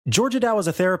Georgia Dow is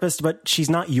a therapist, but she's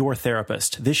not your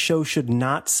therapist. This show should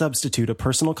not substitute a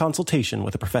personal consultation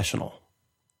with a professional.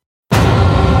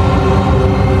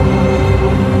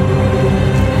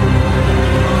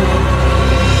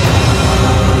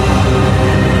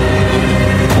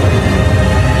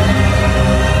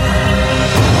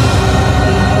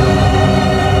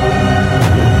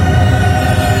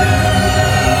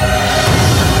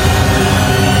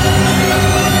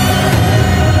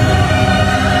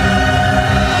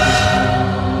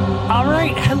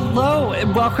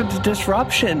 Welcome to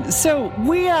Disruption. So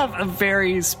we have a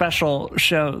very special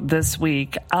show this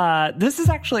week. This is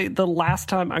actually the last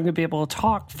time I'm going to be able to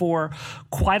talk for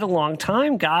quite a long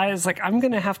time, guys. Like, I'm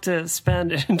going to have to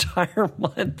spend an entire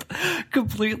month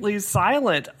completely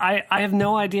silent. I have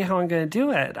no idea how I'm going to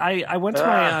do it. I went to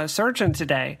my surgeon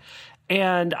today,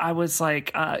 and I was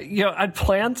like, I'd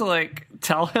planned to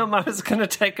tell him I was going to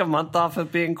take a month off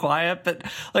of being quiet, but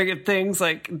if things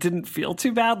didn't feel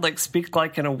too bad, speak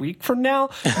in a week from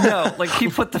now. No, he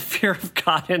put the fear of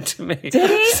God into me. Did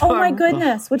he? So oh my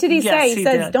goodness. What did he say? He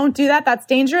says, don't do that. That's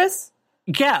dangerous.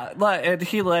 Yeah, and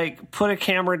he put a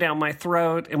camera down my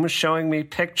throat and was showing me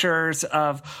pictures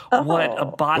of what a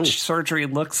botched surgery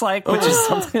looks like, which is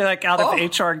something out of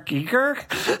H.R. Giger.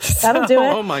 That'll do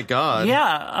it. Oh my God.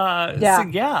 Yeah.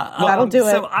 That'll do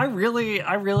it. So I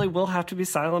really will have to be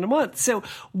silent a month. So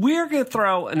we're going to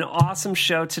throw an awesome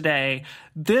show today.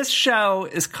 This show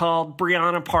is called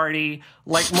Brianna Party,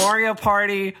 like Mario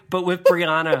Party, but with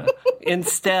Brianna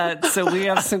instead. So we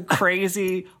have some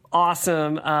crazy,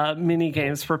 awesome mini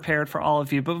games prepared for all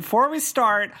of you. But before we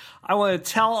start, I want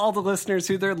to tell all the listeners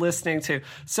who they're listening to.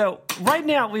 So right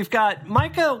now we've got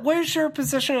Micah. What is your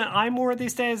position at iMore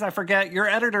these days? I forget. You're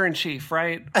editor-in-chief,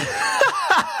 right?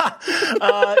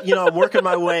 I'm working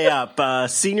my way up.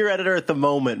 Senior editor at the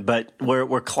moment, but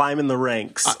we're climbing the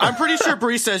ranks. I'm pretty sure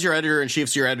Bree says you're editor-in-chief,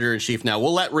 so you're editor-in-chief now.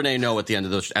 We'll let Renee know at the end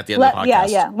of the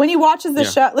podcast. Yeah. When he watches the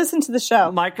show, listen to the show.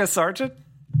 Micah Sargent?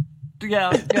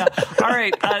 Yeah. All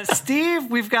right,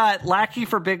 Steve, we've got Lackey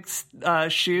for Big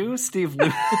Shoe, Steve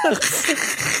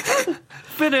Lewis.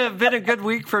 been a good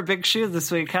week for Big Shoe this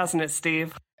week, hasn't it,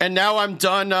 Steve? And now I'm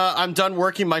done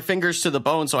working my fingers to the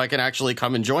bone, so I can actually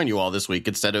come and join you all this week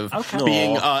instead of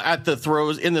being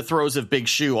in the throes of Big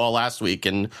Shoe all last week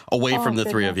and away from the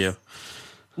three of you.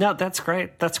 No, that's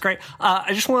great. That's great.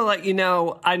 I just want to let you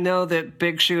know, I know that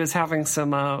Big Shoe is having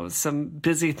some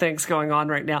busy things going on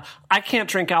right now. I can't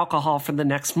drink alcohol for the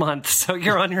next month, so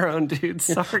you're on your own, dude.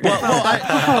 Sorry.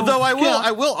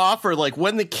 I will offer,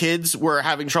 when the kids were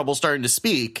having trouble starting to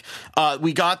speak,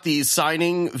 we got these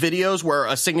signing videos where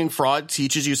a singing frog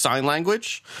teaches you sign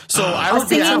language. So I would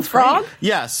be a singing frog?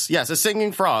 Yes, a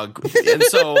singing frog. And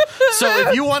so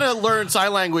if you want to learn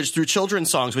sign language through children's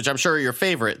songs, which I'm sure are your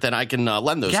favorite, then I can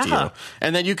lend those to you,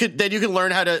 and then you can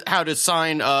learn how to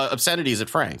sign obscenities at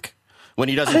Frank when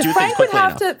he doesn't do things quickly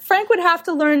enough. Frank would have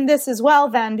to learn this as well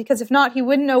then, because if not, he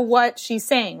wouldn't know what she's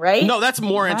saying, right? No, that's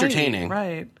more entertaining.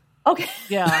 Right. Okay.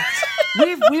 Yeah.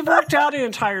 We've worked out an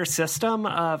entire system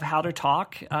of how to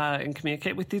talk and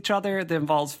communicate with each other that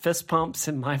involves fist pumps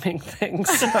and miming things.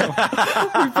 So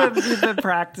we've been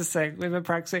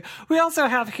practicing. We also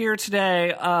have here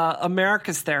today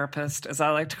America's therapist, as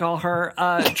I like to call her,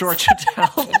 Georgia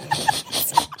Dow.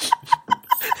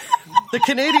 The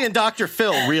Canadian Dr.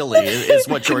 Phil, really, is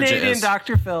what Georgia is. Canadian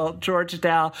Dr. Phil, Georgia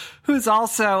Dow, who's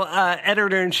also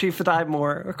editor-in-chief at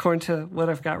iMore, according to what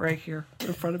I've got right here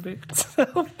in front of me.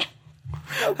 So,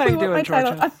 how you doing,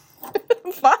 Georgia?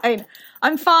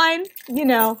 I'm fine.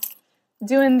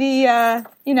 Doing the,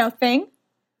 thing.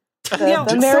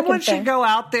 Someone should go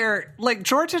out there.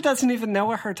 Georgia doesn't even know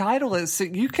what her title is, so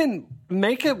you can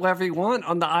make it whatever you want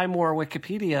on the iMore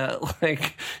Wikipedia.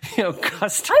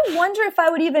 Custom. I wonder if I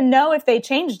would even know if they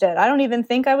changed it. I don't even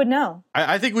think I would know.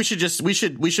 I think we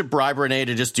should bribe Renee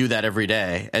to just do that every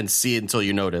day and see until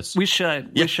you notice. We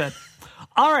should. We should.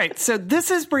 All right. So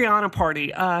this is Brianna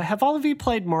Party. Have all of you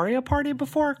played Mario Party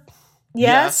before?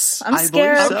 Yes, I'm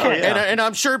scared. So, okay. And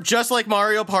I'm sure, just like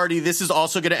Mario Party, this is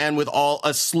also going to end with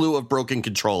a slew of broken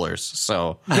controllers.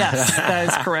 So yes, that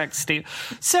is correct, Steve.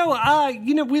 So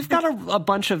we've got a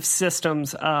bunch of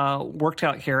systems worked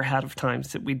out here ahead of time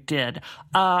that we did.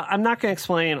 I'm not going to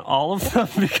explain all of them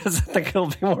because I think it'll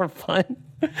be more fun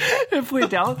if we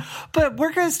don't. But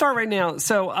we're going to start right now.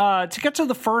 So to get to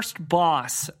the first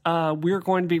boss, we're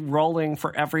going to be rolling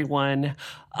for everyone.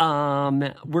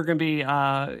 We're going to be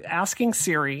asking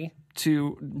Siri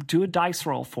to do a dice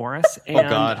roll for us. And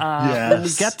when we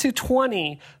get to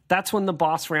 20, that's when the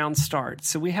boss round starts.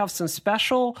 So we have some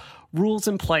special rules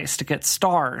in place to get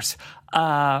stars,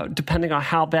 depending on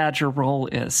how bad your roll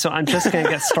is. So I'm just going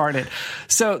to get started.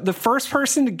 So the first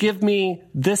person to give me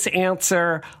this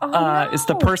answer is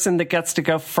the person that gets to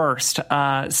go first.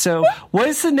 So what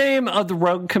is the name of the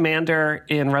rogue commander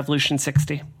in Revolution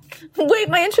 60? Wait,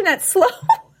 my internet's slow.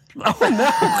 Wait,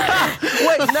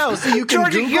 no. So you can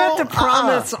Georgia, Google? you have to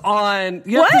promise on.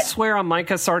 You have to swear on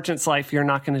Micah Sargent's life you're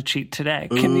not going to cheat today.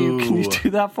 Can you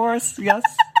do that for us? Yes.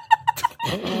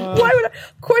 Why would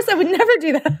of course I would never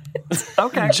do that.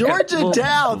 Okay. Georgia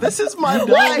Dow, this is my Wait,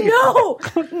 wife.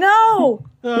 no,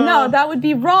 that would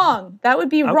be wrong. That would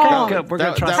be wrong. Good. We're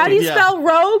going to trust How do you spell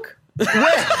rogue?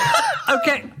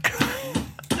 Okay.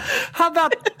 How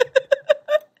about...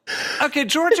 Okay,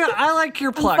 Georgia, I like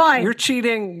your pluck. Fine. You're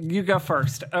cheating. You go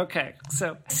first. Okay,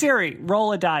 so Siri,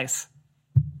 roll a dice.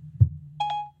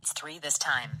 It's 3 this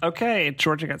time. Okay,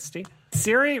 Georgia got Steve.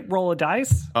 Siri, roll a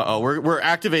dice. We're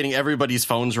activating everybody's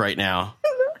phones right now.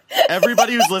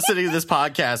 Everybody who's listening to this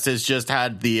podcast has just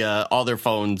had the all their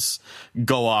phones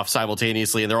go off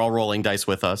simultaneously, and they're all rolling dice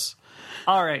with us.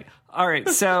 All right.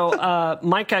 So,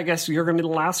 Mike, I guess you're going to be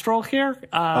the last roll here.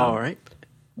 All right.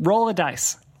 Roll a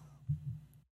dice.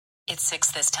 It's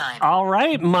 6 this time. All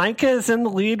right, Micah is in the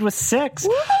lead with 6.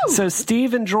 Woo! So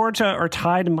Steve and Georgia are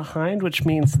tied and behind, which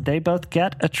means they both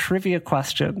get a trivia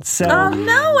question. So, Oh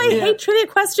no, I hate trivia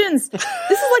questions. This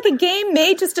is like a game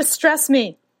made just to stress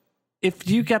me. if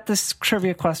you get this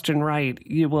trivia question right,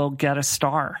 you will get a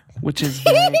star, which is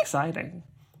very exciting.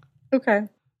 Okay.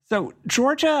 So,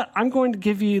 Georgia, I'm going to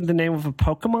give you the name of a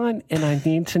Pokemon, and I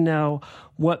need to know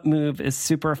what move is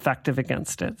super effective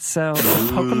against it. So,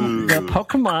 the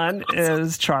Pokemon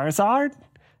is Charizard,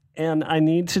 and I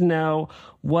need to know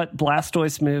what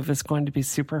Blastoise move is going to be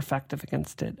super effective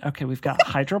against it. Okay, we've got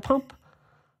Hydro Pump,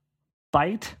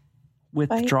 Bite,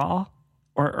 Withdraw,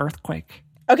 or Earthquake.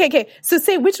 Okay. So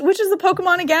say which is the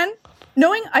Pokemon again?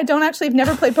 Knowing I don't actually have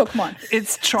never played Pokemon.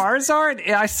 It's Charizard.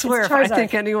 I swear, if I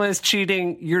think anyone is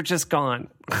cheating, you're just gone.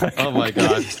 Oh my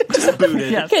god. Just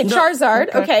booted. Yes. Okay,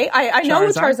 Charizard. Okay, I know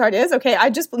who Charizard is. Okay, I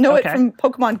just know it from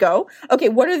Pokemon Go. Okay,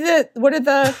 what are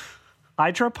the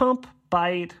Hydro Pump,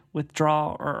 Bite,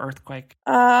 Withdraw, or Earthquake?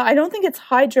 I don't think it's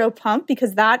Hydro Pump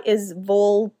because that is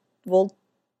Vulpix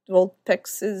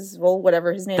is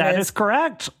whatever his name is. That is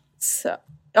correct. So,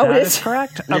 That is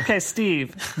correct. Okay,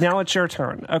 Steve, now it's your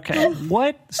turn. Okay,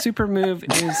 what super move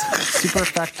is super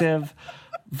effective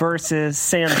versus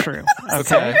Sandshrew?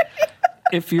 Okay.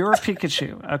 If you're a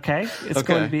Pikachu, okay, it's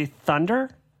going to be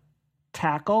Thunder,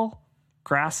 Tackle,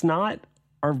 Grass Knot,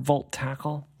 or Volt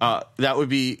Tackle. That would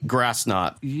be Grass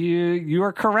Knot. You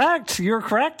are correct. You're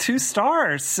correct. 2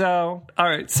 stars. So, all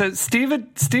right. So, Steve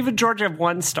and Georgia have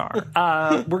 1 star.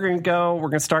 We're going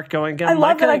to start going again. I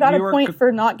love Micah, that I got a point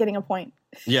for not getting a point.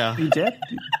 Yeah. You did?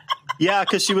 Yeah,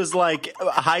 because she was like,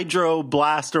 Hydro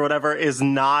Blast or whatever is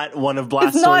not one of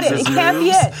Blastoise's It's not it. It can't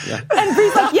be it. Yeah. And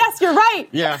Bree's like, yes, you're right.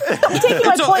 Yeah. I'm taking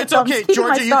my point. It's okay, Keeping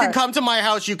Georgia. my You star. can come to my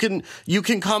house. You can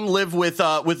come live with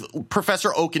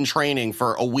Professor Oak in training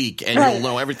for a week, and you'll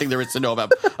know everything there is to know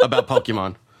about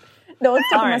Pokemon. No, it's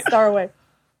taking my star away.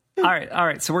 All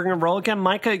right. So we're going to roll again.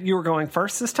 Micah, you were going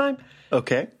first this time.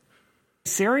 Okay.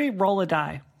 Siri, roll a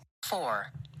die. 4.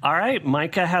 All right.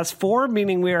 Micah has 4,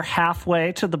 meaning we are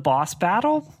halfway to the boss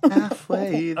battle.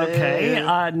 Halfway there.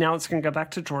 Okay. Now it's going to go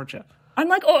back to Georgia. I'm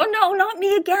like, oh no, not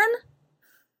me again.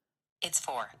 It's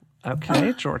 4.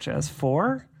 Okay. Georgia has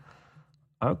 4.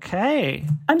 Okay.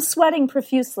 I'm sweating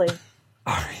profusely.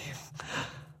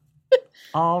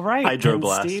 All right.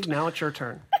 Hydroblast. Then, Steve, now it's your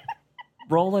turn.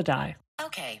 Roll a die.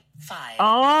 Okay, 5.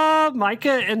 Oh, Micah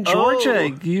and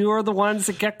Georgia, you are the ones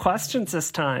that get questions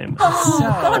this time. Oh,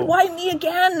 God, why me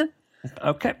again?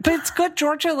 Okay. But it's good,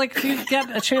 Georgia. Like, if you get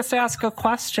a chance to ask a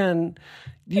question,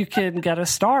 you can get a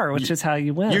star, which is how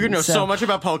you win. You're going to know so much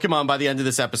about Pokemon by the end of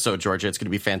this episode, Georgia. It's going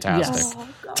to be fantastic. Yes.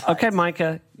 Okay,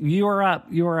 Micah, you are up.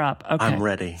 Okay. I'm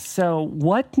ready. So,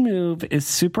 what move is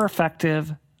super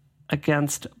effective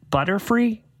against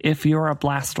Butterfree if you're a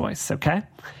Blastoise, okay?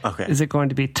 Okay. Is it going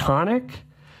to be Tonic,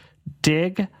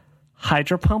 Dig,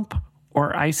 Hydro Pump,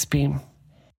 or Ice Beam?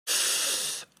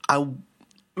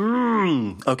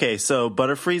 Okay, so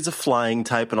Butterfree's a flying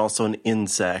type and also an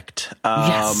insect.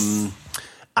 Yes.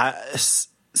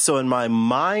 So in my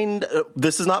mind,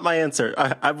 this is not my answer.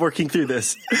 I'm working through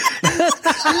this.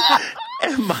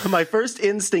 And my first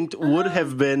instinct would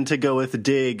have been to go with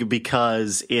Dig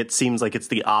because it seems like it's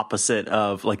the opposite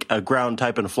of like a ground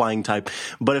type and a flying type.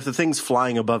 But if the thing's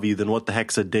flying above you, then what the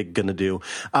heck's a Dig gonna do?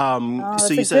 That's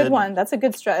a good one. That's a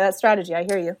good strategy. I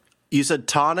hear you. You said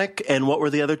tonic, and what were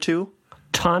the other two?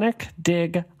 Tonic,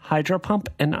 dig, hydro pump,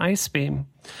 and ice beam.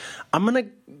 I'm going to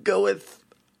go with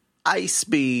ice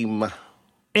beam.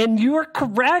 And you are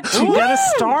correct. You get a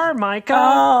star, Micah.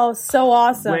 Oh, so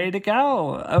awesome. Way to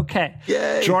go. Okay.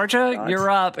 Yay. Georgia, you're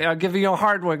up. I'll give you a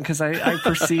hard one because I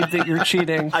perceive that you're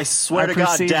cheating. I swear to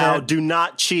God, Dow, do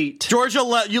not cheat. Georgia,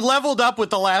 you leveled up with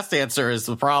the last answer is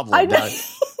the problem. I know.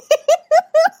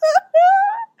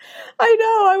 I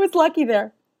know. I was lucky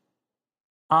there.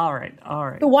 All right.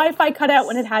 The Wi-Fi cut out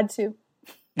when it had to.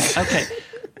 Okay.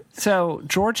 So,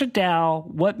 Georgia Dow,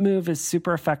 what move is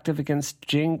super effective against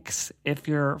Jinx if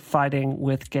you're fighting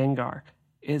with Gengar?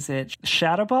 Is it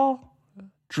Shadow Ball,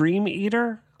 Dream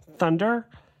Eater, Thunder,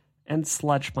 and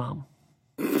Sludge Bomb?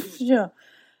 Yeah.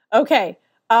 Okay.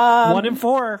 1 and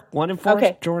 4. 1 and 4,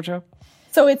 Okay. Georgia.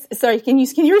 So it's sorry. Can you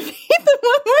repeat them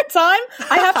one more time?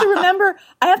 I have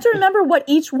to remember what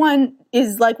each one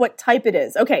is like. What type it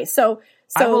is? Okay.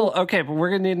 Okay, but we're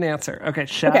gonna need an answer. Okay,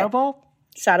 Shadow Ball,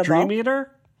 Shadow Dream Ball,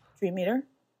 Eater, Dream Eater,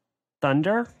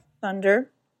 Thunder,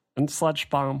 and Sludge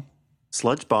Bomb.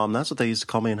 Sludge bomb, that's what they used to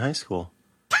call me in high school.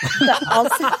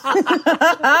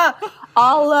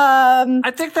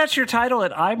 I think that's your title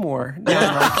at iMore.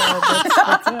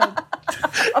 That's it.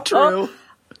 True.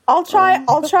 I'll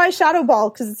try Shadow Ball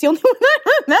because it's the only one I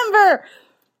remember.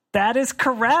 That is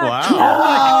correct.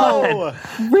 Wow.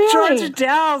 Really? Georgia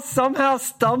Dow somehow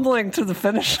stumbling to the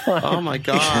finish line. Oh my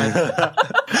God.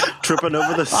 Tripping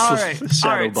over the All right.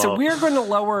 shadow ball. So we're going to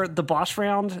lower the boss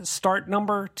round start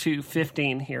number to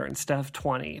 15 here instead of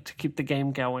 20 to keep the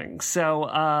game going. So,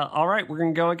 all right, we're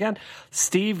going to go again.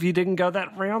 Steve, you didn't go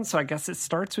that round, so I guess it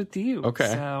starts with you. Okay.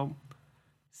 So,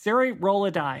 Siri, roll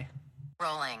a die.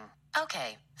 Rolling.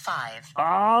 Okay, 5.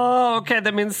 Oh, okay.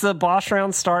 That means the boss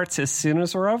round starts as soon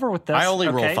as we're over with this. I only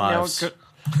roll okay, fives.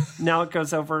 Now it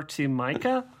goes over to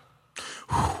Micah.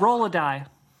 Roll a die.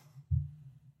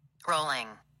 Rolling.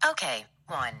 Okay,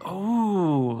 1.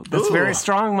 Ooh, that's Ooh. very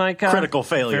strong, Micah. Critical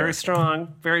failure. Very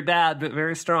strong. Very bad, but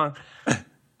very strong.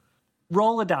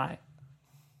 Roll a die.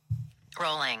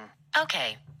 Rolling.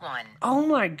 Okay, 1. Oh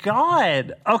my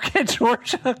God. Okay,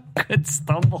 Georgia could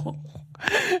stumble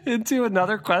into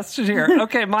another question here.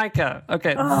 Okay, Micah.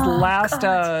 Okay,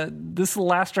 this is the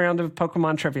last round of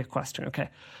Pokemon trivia question. Okay.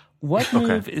 What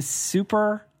move is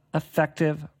super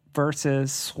effective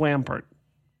versus Swampert?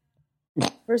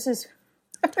 Versus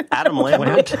Adam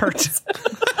Lambert.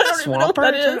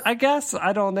 Swampert, I guess?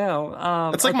 I don't know.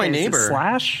 That's like my is it neighbor.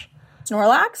 Slash?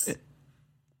 Snorlax?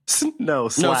 No,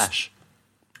 Slash.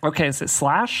 Okay, is it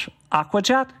Slash, Aqua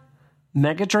Jet,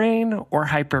 Mega Drain, or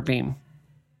Hyper Beam?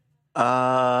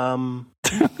 Could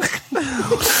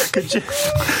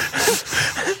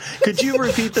you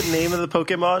repeat the name of the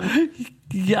Pokemon?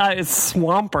 Yeah, it's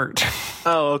Swampert.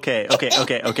 Oh, okay.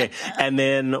 And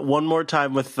then one more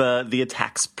time with the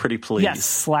attacks, pretty please. Yes,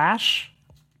 Slash,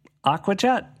 Aqua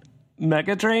Jet,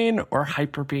 Mega Drain, or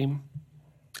Hyper Beam.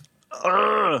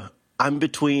 I'm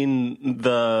between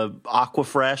the Aqua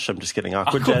Fresh. I'm just kidding.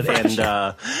 Aqua Jet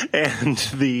and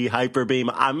the Hyper Beam.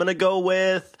 I'm gonna go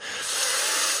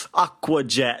with Aqua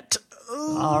Jet.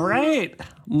 All right,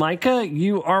 Micah,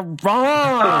 you are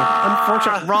wrong.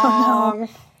 Unfortunately, wrong.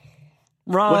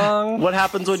 Wrong. What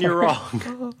happens when you're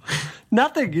wrong?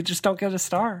 Nothing. You just don't get a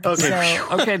star. Okay.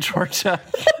 So, okay, Georgia.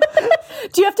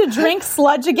 Do you have to drink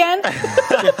sludge again?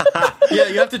 Yeah,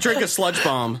 you have to drink a sludge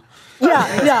bomb.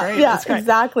 That's great.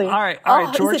 Exactly. All right,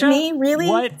 Georgia. Is it me? Really?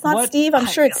 It's not Steve? I'm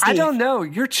sure it's Steve. I don't know.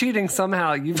 You're cheating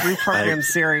somehow. You've reprogrammed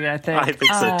Siri, I think. I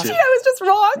think so, too. Gee, I was just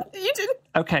wrong. You didn't.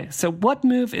 Okay, so what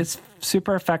move is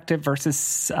super effective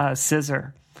versus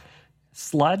Scissor?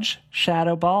 Sludge,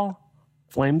 Shadow Ball,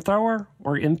 Flamethrower,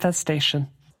 or Infestation?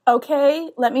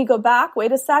 Okay, let me go back.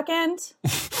 Wait a second.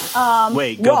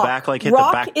 Wait, go back, like hit the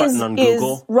back button on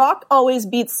Google. Rock always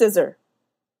beats Scissor.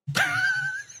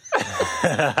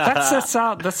 That's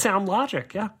the sound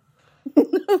logic, yeah.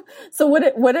 So which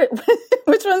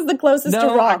one's the closest to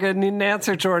No, rock? I'm going to need an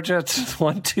answer, Georgia. It's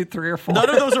 1, 2, 3, or 4. None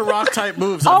of those are rock type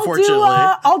moves, unfortunately.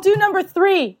 I'll do number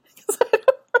 3.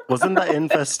 Wasn't that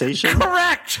Infestation?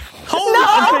 Correct.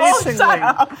 Holy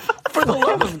For the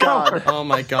love of God. Oh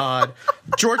my God.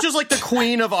 Georgia's like the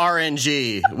queen of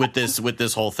RNG with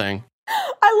this whole thing.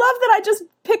 I love that I just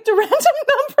picked a random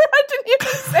number. I didn't even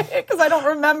say it because I don't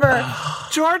remember.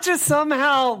 Georgia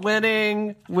somehow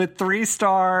winning with 3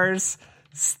 stars.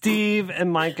 Steve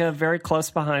and Micah very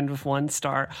close behind with 1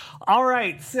 star. All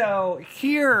right, so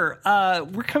here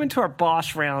we're coming to our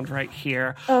boss round right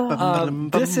here.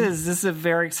 This is a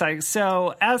very exciting.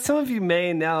 So, as some of you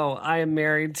may know, I am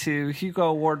married to Hugo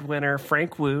Award winner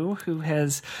Frank Wu, who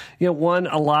has won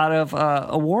a lot of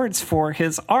awards for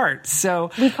his art.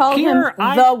 So we call him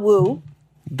the Wu.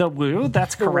 The Wu,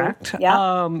 that's correct.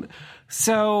 Yeah.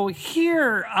 So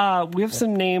here we have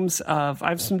some I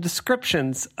have some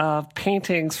descriptions of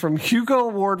paintings from Hugo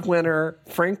Award winner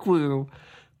Frank Wu.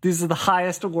 These are the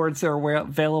highest awards that are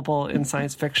available in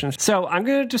science fiction. So I'm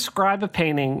going to describe a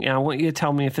painting, and I want you to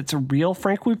tell me if it's a real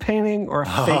Frank Wu painting or a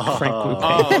fake Frank Wu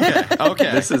painting.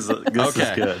 Okay. This is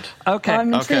good.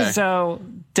 Okay. So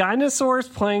dinosaurs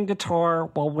playing guitar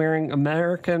while wearing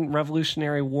American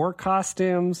Revolutionary War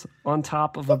costumes on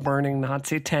top of a burning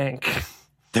Nazi tank.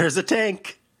 There's a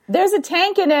tank. There's a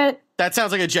tank in it. That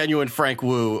sounds like a genuine Frank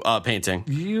Wu painting.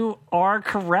 You are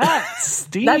correct,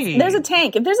 Steve. There's a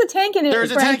tank. If there's a tank in it,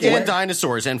 there's a tank and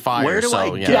dinosaurs and fire. Where do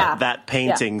I get that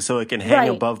painting so it can hang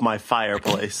above my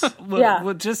fireplace?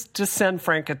 Well, just send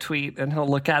Frank a tweet and he'll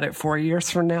look at it 4 years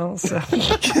from now. So.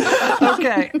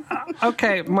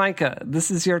 Okay, Micah, this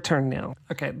is your turn now.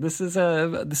 Okay,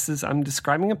 I'm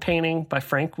describing a painting by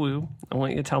Frank Wu. I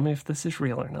want you to tell me if this is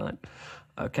real or not.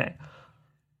 Okay.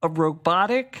 A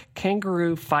robotic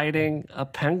kangaroo fighting a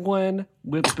penguin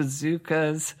with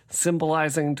bazookas,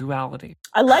 symbolizing duality.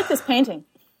 I like this painting.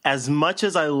 As much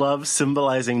as I love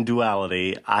symbolizing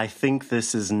duality, I think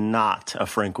this is not a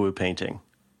Frank Wu painting.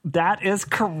 That is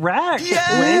correct. Yay!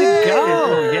 Way to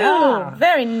go. Yeah.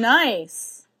 Very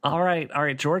nice. All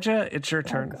right, Georgia, it's your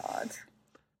turn. Oh, God.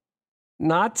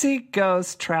 Nazi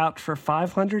ghost trapped for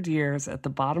 500 years at the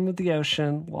bottom of the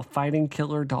ocean while fighting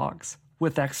killer dogs.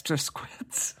 With extra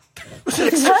squids.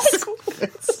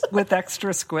 With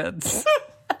extra squids.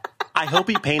 I hope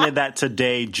he painted that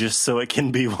today just so it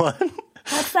can be one.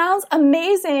 That sounds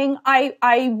amazing.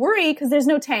 I worry because there's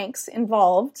no tanks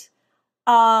involved.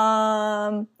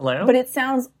 Hello? But it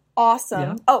sounds awesome.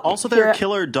 Yeah. Oh, also, there are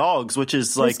killer dogs, which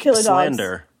is like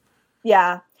slander. Dogs.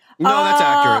 Yeah. No, that's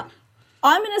accurate.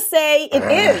 I'm going to say it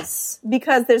is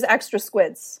because there's extra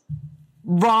squids.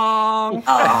 Wrong.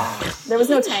 Oh, there was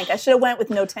no tank. I should have went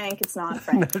with no tank. It's not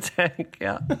Frank. No tank,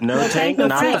 yeah. No tank,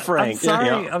 not the Frank.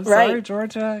 I'm sorry,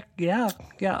 Georgia. Yeah.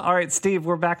 All right, Steve,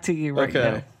 we're back to you right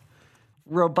now.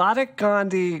 Robotic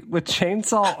Gandhi with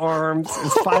chainsaw arms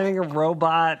is fighting a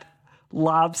robot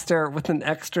lobster with an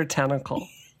extra tentacle.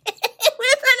 With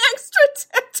an extra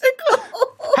tentacle.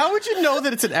 How would you know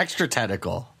that it's an extra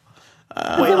tentacle?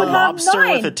 Wait, a lobster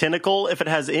with a tentacle? If it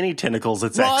has any tentacles,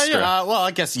 it's extra.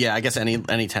 I guess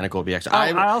any tentacle would be extra.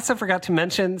 I also forgot to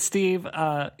mention, Steve,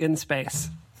 in space.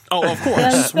 Oh, of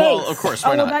course. Well, of course.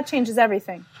 Why not? That changes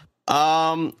everything.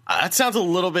 That sounds a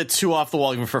little bit too off the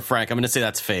wall even for Frank. I'm going to say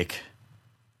that's fake.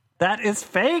 That is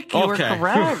fake. You were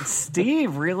correct.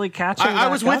 Steve, really catching I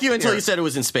was with you until here. you said it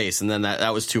was in space, and then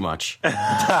that was too much.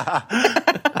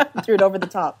 Threw it over the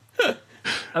top.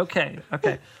 Okay.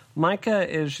 Micah,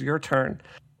 is your turn.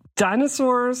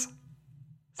 Dinosaurs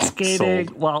skating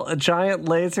while a giant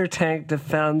laser tank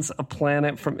defends a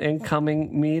planet from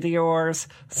incoming meteors,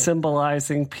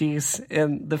 symbolizing peace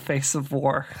in the face of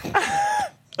war.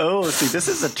 Oh, see, this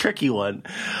is a tricky one.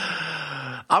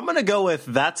 I'm going to go with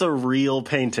that's a real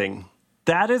painting.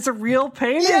 That is a real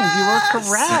painting. Yes! You are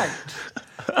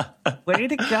correct. Way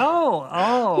to go.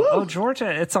 Oh,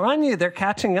 Georgia, it's on you. They're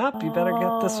catching up. You better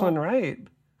get this one right.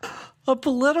 A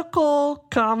political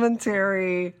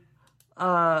commentary.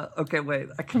 Okay, wait.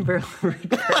 I can barely read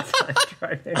this.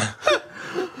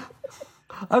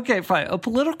 Okay, fine. A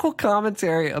political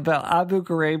commentary about Abu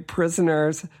Ghraib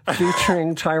prisoners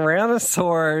featuring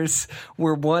tyrannosaurs,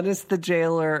 where one is the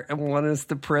jailer and one is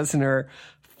the prisoner,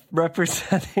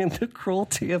 representing the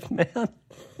cruelty of man.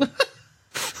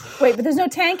 Wait, but there's no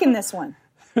tank in this one.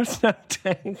 There's no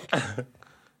tank.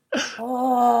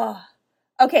 Oh.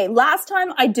 Okay, last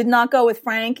time I did not go with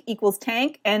Frank equals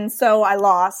tank, and so I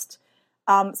lost.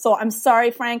 So I'm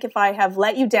sorry, Frank, if I have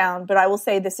let you down, but I will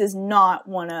say this is not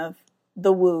one of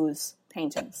the Wu's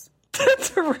paintings.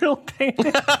 That's a real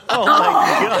painting. Oh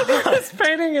my God. I was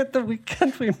painting it the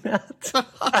weekend we met.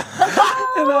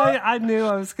 And I knew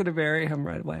I was going to marry him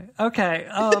right away. Okay.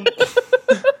 Oh,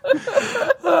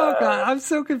 God. I'm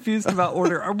so confused about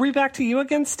order. Are we back to you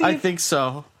again, Steve? I think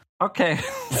so. Okay,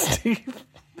 Steve.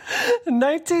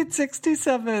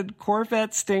 1967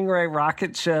 Corvette Stingray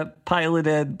rocket ship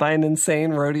piloted by an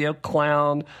insane rodeo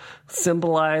clown,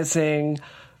 symbolizing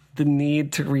the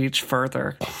need to reach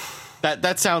further.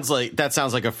 That sounds like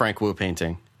a Frank Wu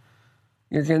painting.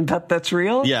 You're gonna bet that's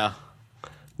real? Yeah.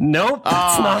 Nope,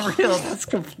 that's not real. That's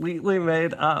completely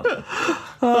made up.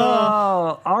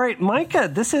 Oh, all right,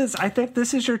 Micah. I think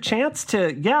this is your chance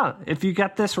to. Yeah, if you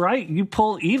get this right, you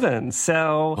pull even.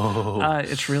 So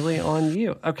it's really on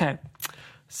you. Okay,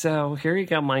 so here you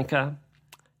go, Micah.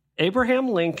 Abraham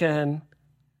Lincoln,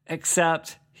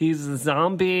 except he's a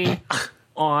zombie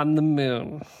on the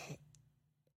moon,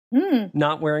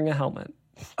 not wearing a helmet.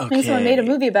 I think someone made a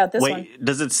movie about this one. Wait,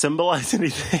 does it symbolize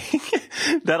anything?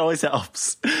 That always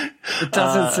helps. It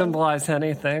doesn't symbolize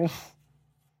anything.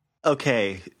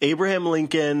 Okay, Abraham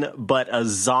Lincoln, but a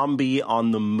zombie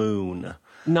on the moon.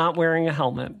 Not wearing a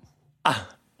helmet.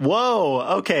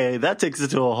 Whoa, okay, that takes it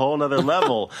to a whole nother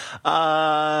level.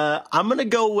 I'm going to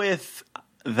go with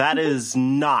that is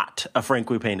not a Frank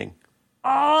Wu painting.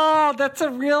 Oh, that's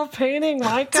a real painting,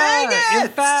 Micah. Dang it!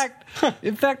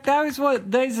 In fact, that was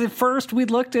the first we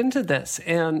looked into this,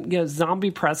 and zombie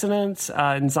presidents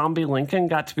and zombie Lincoln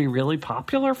got to be really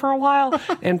popular for a while,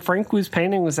 and Frank Wu's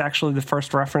painting was actually the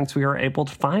first reference we were able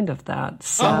to find of that.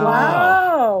 So,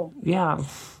 Wow. yeah.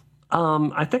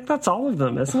 I think that's all of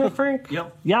them, isn't it, Frank?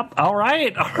 Yep. All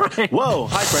right. Whoa,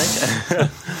 hi, Frank.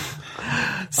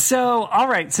 So, all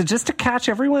right. So just to catch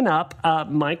everyone up,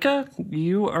 Micah,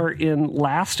 you are in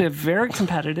last. Very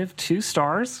competitive, 2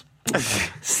 stars.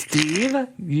 Steve,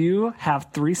 you have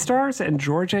 3 stars. And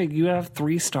Georgia, you have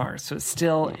 3 stars. So it's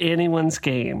still anyone's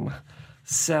game.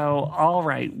 So, all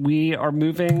right. We are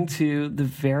moving to the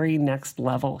very next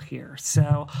level here.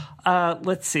 So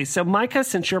let's see. So, Micah,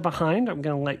 since you're behind, I'm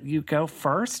going to let you go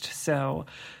first. So,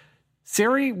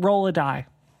 Siri, roll a die.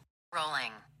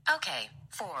 Rolling. Okay.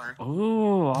 4.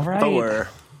 Ooh, all right. 4.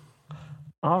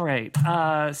 All right.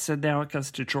 So now it goes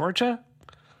to Georgia.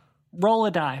 Roll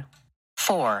a die.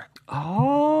 4.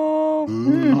 Oh,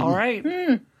 all right.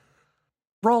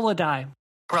 Roll a die.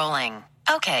 Rolling.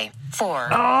 Okay. 4.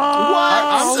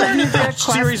 I'm starting to think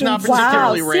Siri's not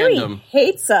particularly random. Siri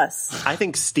hates us. I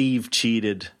think Steve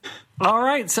cheated. All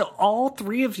right. So all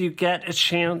 3 of you get a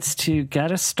chance to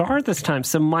get a star this time.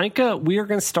 So Micah, we are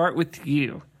going to start with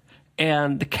you.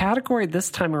 And the category this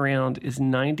time around is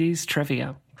 90s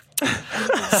trivia.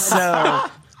 So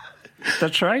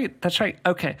that's right.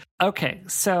 Okay.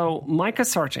 So Micah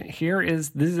Sargent,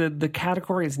 the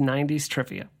category is 90s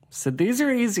trivia. So these are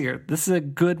easier. This is a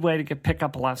good way to pick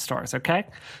up a lot of stars, okay?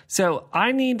 So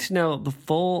I need to know the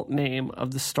full name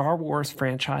of the Star Wars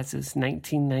franchise's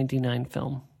 1999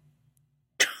 film.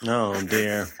 Oh,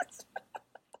 dear.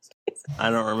 I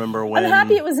don't remember when. I'm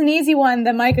happy it was an easy one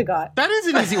that Micah got. That is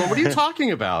an easy one. What are you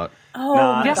talking about? Oh,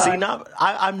 Nah, see, God.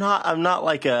 I'm not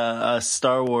like a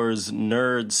Star Wars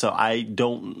nerd, so I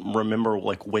don't remember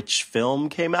like which film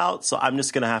came out. So I'm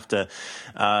just gonna have to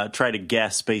try to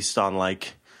guess based on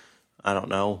like, I don't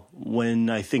know, when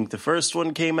I think the first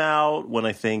one came out, when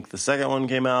I think the second one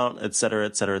came out, et cetera,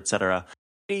 et cetera, et cetera.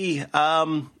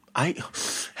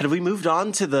 Had we moved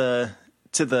on to the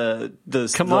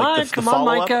Come on,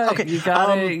 Micah. Okay, you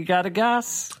gotta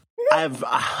guess. I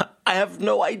have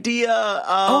no idea.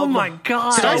 Oh my God!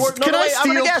 Star Wars. Can I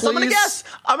steal, I'm gonna please?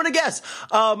 guess.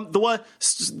 The one.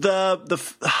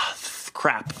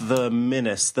 Crap. The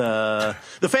Menace. The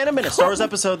Phantom Menace. Star Wars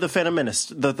episode. The Phantom Menace.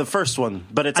 The first one,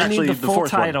 but it's actually the full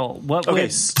fourth title. one. What okay,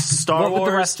 would, Star what Wars.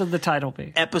 would the rest of the title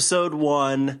be? Episode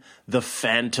 1. The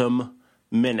Phantom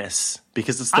Menace,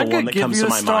 because it's the I one that comes to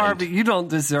my could give you a star, mind. but you don't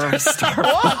deserve a star.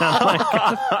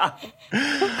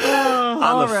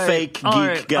 I'm a fake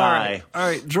geek guy. All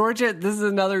right, Georgia, this is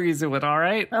another easy one. All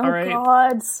right, Oh, all right.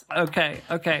 God.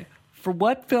 Okay. For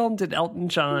what film did Elton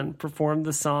John perform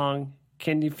the song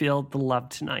 "Can You Feel the Love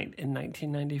Tonight" in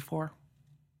 1994?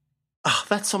 Oh,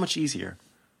 that's so much easier.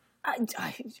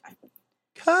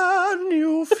 Can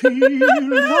you feel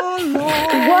the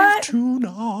love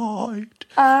tonight?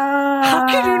 How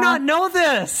can you not know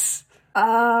this? Who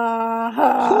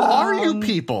are you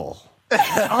people?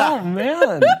 Oh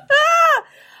man.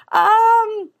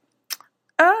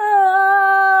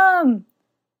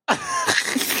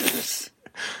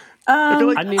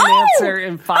 I need an answer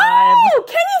in 5. Oh,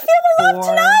 can you feel the love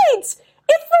 4. tonight? It's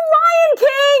the Lion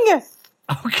King.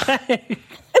 Okay.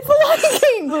 It's the Lion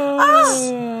King.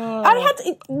 I had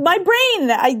to. My brain.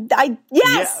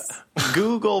 Yes. Yeah.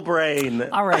 Google brain.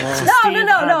 All right. So No, Steve,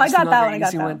 I just got that another one. I got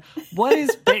easy that one. What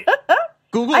is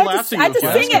Google I had to- laughs at I you had if to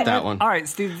you sing ask it it. that one. All right,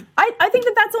 Steve. I think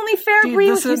that's only fair, Steve, Bree,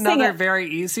 this if you is sing another it. very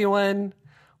easy one.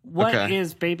 What Okay.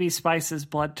 is Baby Spice's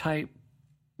blood type?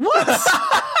 What?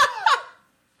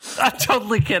 I'm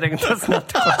totally kidding. That's not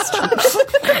the question.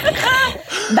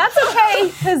 That's okay,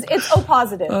 because it's O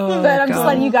positive. But I'm just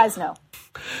letting you guys know.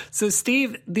 So,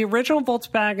 Steve, the original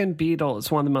Volkswagen Beetle is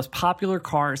one of the most popular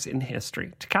cars in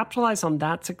history. To capitalize on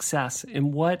that success,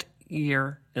 in what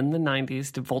year in the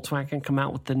 90s did Volkswagen come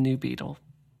out with the new Beetle?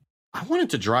 I wanted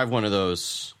to drive one of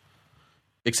those,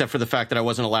 except for the fact that I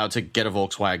wasn't allowed to get a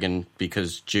Volkswagen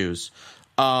because Jews.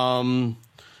 I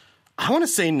want to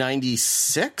say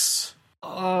 96.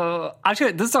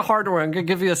 Actually, this is a harder one. I'm going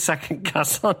to give you a second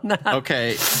guess on that.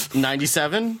 Okay,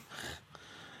 97?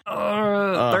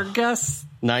 Third guess?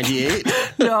 98?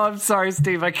 No, I'm sorry,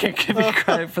 Steve. I can't give you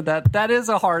credit for that. That is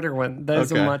a harder one. That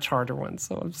is a much harder one,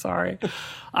 so I'm sorry.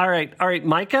 All right,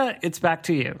 Micah, it's back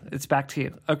to you.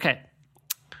 Okay.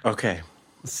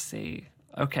 Let's see.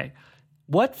 Okay.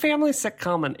 What family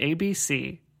sitcom on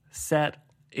ABC set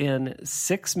in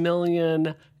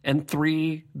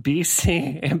 6,000,003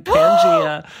 BC and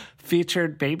Pangea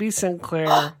featured baby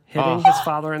Sinclair hitting his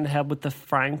father in the head with the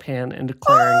frying pan and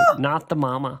declaring, "Not the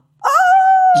mama"?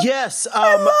 Yes.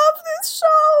 I love this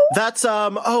show. That's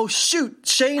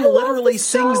Shane literally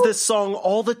sings this song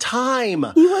all the time.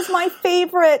 He was my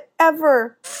favorite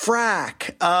ever.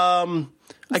 Frack.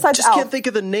 I just can't think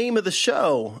of the name of the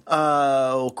show.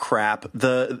 Oh crap.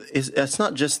 It's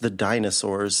not just the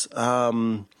dinosaurs.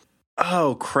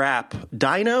 Oh crap.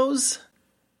 Dinos?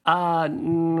 You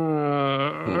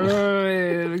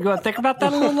want to think about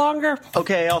that a little longer?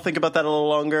 Okay, I'll think about that a little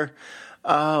longer.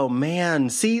 Oh man.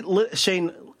 See,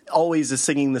 Shane always is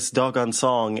singing this doggone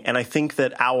song, and I think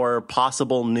that our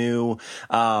possible new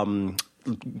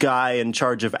guy in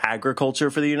charge of agriculture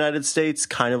for the United States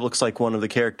kind of looks like one of the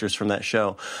characters from that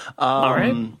show. All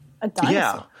right. A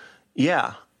dinosaur.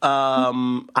 Yeah. The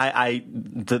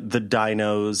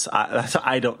dinos.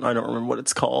 I don't remember what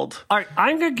it's called. All right,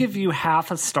 I'm going to give you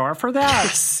half a star for that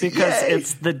because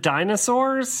it's the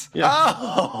dinosaurs. Yeah.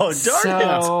 Oh, darn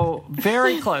it. So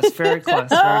very close.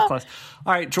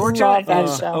 All right, Georgia,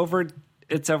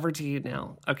 it's over to you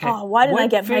now. Okay. Oh, why didn't I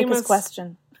get Micah's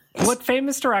question? What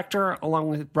famous director, along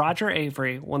with Roger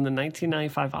Avery, won the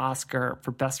 1995 Oscar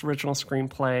for Best Original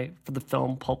Screenplay for the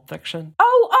film Pulp Fiction? Oh!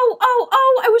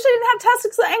 I wish I didn't have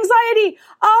testicle anxiety.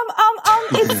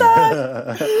 It's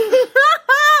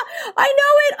I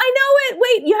know it.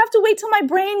 Wait, you have to wait till my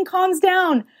brain calms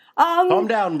down. Calm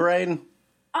down, brain.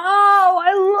 Oh,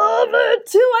 I love it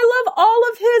too. I love all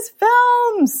of his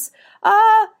films.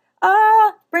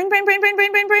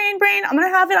 Brain. I'm gonna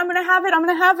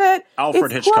have it.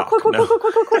 Alfred Hitchcock. Quick.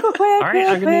 All right,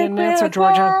 I'm gonna need an answer,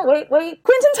 Georgia. Wait.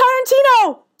 Quentin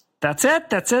Tarantino. That's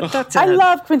it. I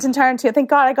love Quentin Tarantino. Thank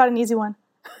God I got an easy one.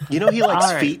 You know he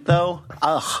likes feet, though?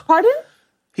 Ugh. Pardon?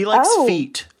 He likes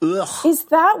feet. Ugh. Is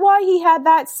that why he had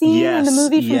that scene in the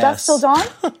movie From Dusk Till Dawn?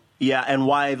 Yeah, and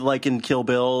why, like in Kill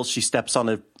Bill, she steps on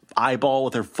an eyeball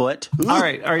with her foot. Ugh. All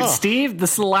right, Steve,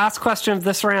 this is the last question of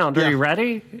this round. Are you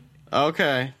ready?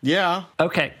 Okay, yeah.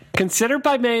 Okay, considered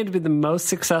by many to be the most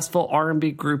successful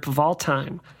R&B group of all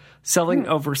time, selling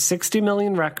over 60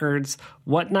 million records,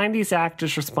 what 90s act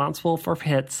is responsible for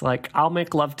hits like I'll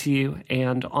Make Love to You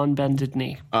and On Bended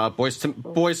Knee? Boys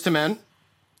to Men.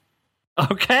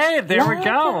 Okay, there we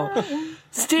go.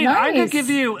 Steve, Nice. I'm going to give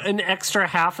you an extra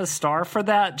half a star for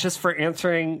that just for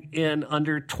answering in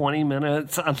under 20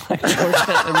 minutes, unlike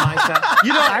Georgia and Micah.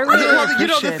 I really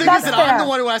the thing is that I'm the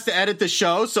one who has to edit the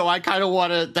show, so I kind of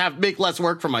want to make less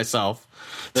work for myself.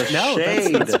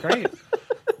 That's great.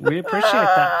 We appreciate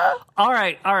that. All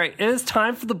right. It is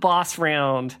time for the boss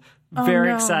round.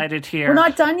 Very excited here. We're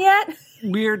not done yet?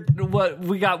 We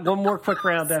got one more quick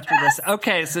round after this.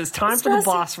 Okay, so it's time for the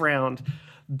boss round.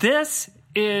 This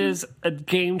is a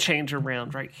game changer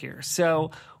round right here.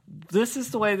 So this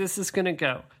is the way this is going to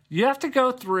go. You have to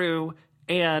go through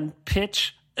and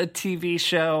pitch a TV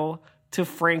show to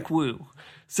Frank Wu.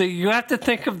 So you have to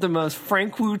think of the most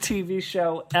Frank Wu TV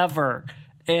show ever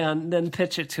and then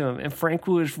pitch it to him. And Frank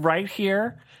Wu is right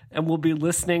here and we'll be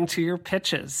listening to your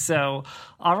pitches. So,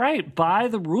 all right, by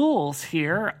the rules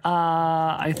here,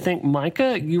 I think,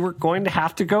 Micah, you were going to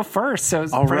have to go first. So,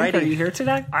 Frank, are you here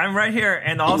today? I'm right here.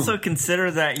 And also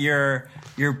consider that your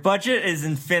budget is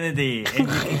infinity and you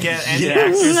can get any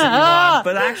actors that you want.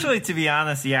 But actually, to be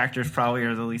honest, the actors probably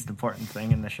are the least important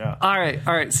thing in the show. All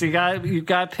right. So you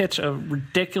got to pitch a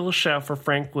ridiculous show for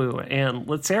Frank Wu. And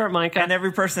let's hear it, Micah. And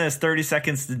every person has 30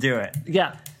 seconds to do it.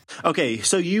 Yeah. Okay,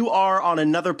 so you are on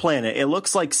another planet. It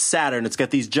looks like Saturn. It's got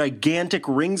these gigantic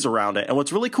rings around it. And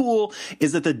what's really cool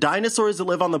is that the dinosaurs that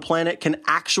live on the planet can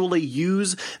actually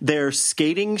use their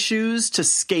skating shoes to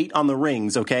skate on the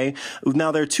rings, okay?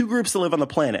 Now, there are two groups that live on the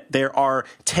planet. There are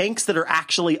tanks that are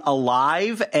actually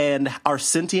alive and are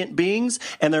sentient beings,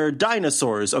 and there are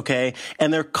dinosaurs, okay?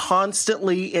 And they're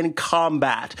constantly in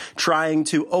combat, trying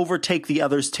to overtake the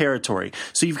other's territory.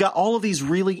 So you've got all of these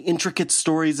really intricate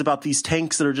stories about these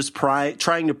tanks that are just creatures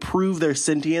trying to prove their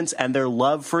sentience and their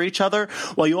love for each other,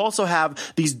 while you also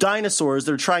have these dinosaurs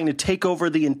that are trying to take over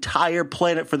the entire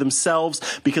planet for themselves,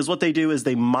 because what they do is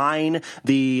they mine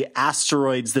the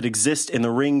asteroids that exist in the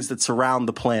rings that surround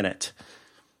the planet.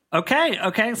 Okay.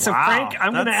 So Wow, Frank,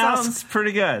 I'm going to ask. Sounds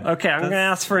pretty good. Okay, I'm going to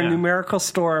ask for a numerical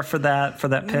score for that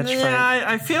pitch, Yeah, Frank.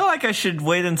 I feel like I should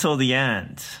wait until the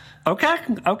end.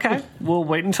 Okay. We'll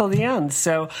wait until the end.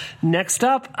 So next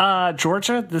up,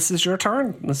 Georgia, this is your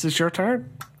turn.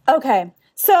 Okay.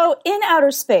 So in outer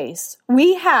space,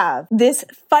 we have this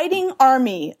fighting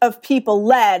army of people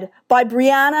led by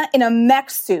Brianna in a mech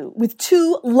suit with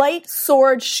 2 light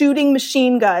sword shooting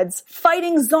machine guns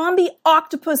fighting zombie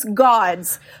octopus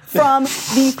gods from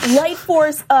the light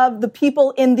force of the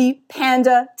people in the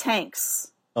panda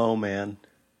tanks. Oh, man.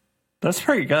 That's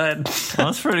pretty good.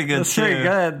 That's pretty good, That's pretty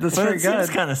good. That's pretty good. It's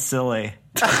kind of silly.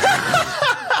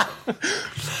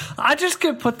 I just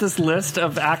could put this list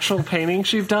of actual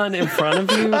paintings you've done in front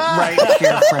of you right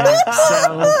here, Frank.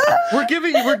 So We're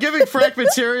giving Frank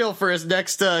material for his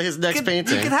next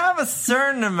painting. You can have a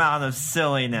certain amount of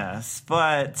silliness,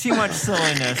 but too much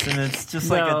silliness, and it's just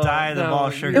like a diet of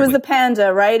all sugar. It was the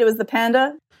panda, right? It was the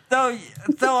panda? Though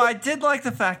I did like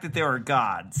the fact that they were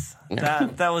gods.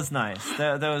 That was nice.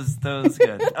 That was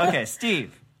good. Okay,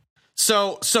 Steve.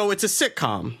 So it's a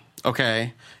sitcom.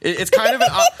 Okay, it's kind of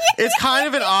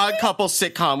an odd couple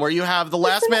sitcom where you have the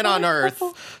last man on Earth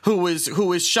who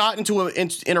was shot in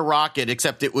a rocket,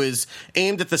 except it was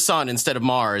aimed at the sun instead of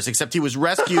Mars. Except he was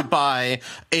rescued by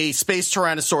a space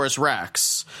Tyrannosaurus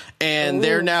Rex, and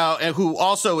they're now who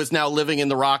also is now living in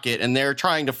the rocket, and they're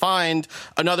trying to find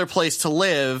another place to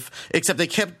live. Except they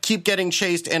keep getting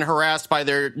chased and harassed by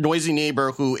their noisy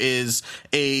neighbor, who is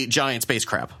a giant space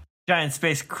crab. Giant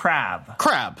space crab.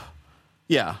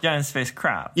 Yeah. Giant space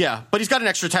crab. Yeah, but he's got an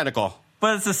extra tentacle.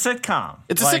 But it's a sitcom.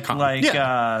 It's a sitcom. Like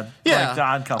Yeah. like The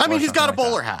Odd Couple. I mean, he's got a like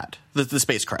bowler hat, the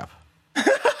space crab. A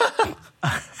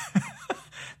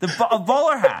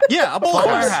bowler hat. Yeah, a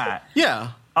bowler hat. Yeah.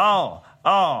 Oh,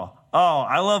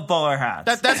 I love bowler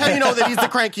hats. That's how you know that he's the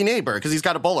cranky neighbor, because he's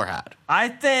got a bowler hat. I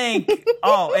think.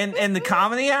 In the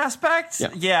comedy aspect,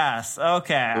 Yeah. yes.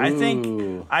 Okay, I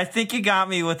think you got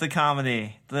me with the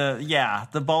comedy.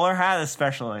 The bowler hat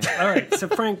especially. all right, so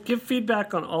Frank, give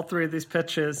feedback on all 3 of these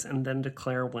pitches and then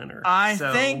declare a winner. I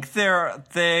think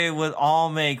they would all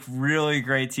make really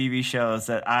great TV shows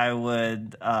that I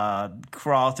would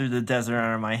crawl through the desert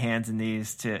on my hands and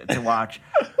knees to watch.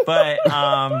 But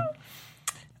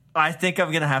I think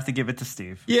I'm going to have to give it to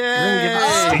Steve.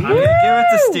 Yeah. I'm going to give it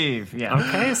to Steve. Yeah.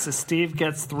 Okay, so Steve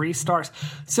gets 3 stars.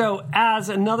 So as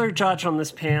another judge on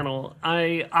this panel,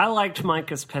 I liked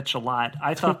Micah's pitch a lot.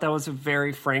 I thought that was a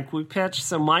very Frank Wu pitch.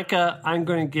 So Micah, I'm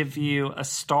going to give you a 1.5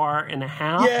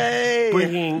 stars. Yay!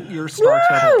 Bringing your star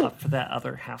total up for that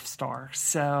other half star.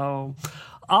 So...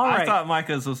 All right. I thought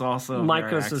Micah's was also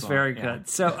very good.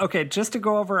 So, okay, just to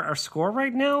go over our score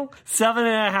right now,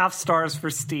 7.5 stars for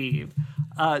Steve.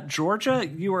 Georgia,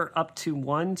 you are up to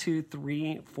 1, 2,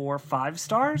 3, 4, 5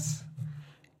 stars.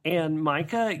 And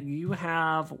Micah, you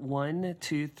have 1,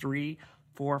 2, 3,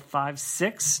 4, 5,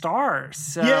 6 stars.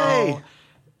 So Yay!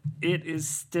 It is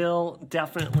still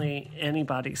definitely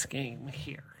anybody's game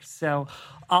here. So,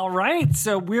 all right.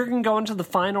 So we're going to go into the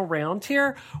final round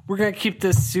here. We're going to keep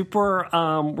this super.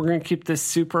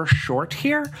 Short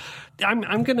here.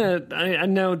 I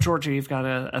know, Georgia, you've got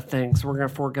a thing, so we're going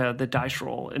to forego the dice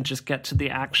roll and just get to the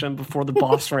action before the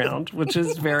boss round, which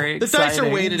is very exciting. The dice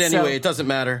are weighted anyway. It doesn't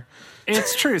matter.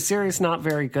 It's true. Siri's not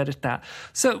very good at that.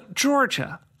 So,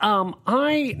 Georgia,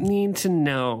 I need to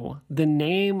know the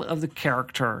name of the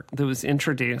character that was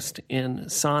introduced in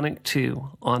Sonic 2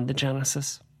 on the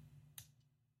Genesis.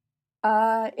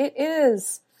 It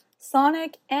is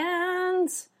Sonic and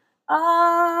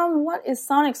what is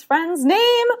Sonic's friend's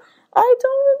name? I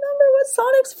don't remember what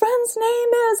Sonic's friend's name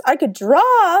is. I could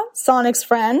draw Sonic's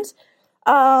friend.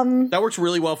 That works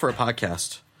really well for a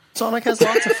podcast. Sonic has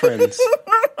lots of friends.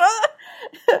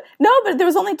 No, but there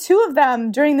was only 2 of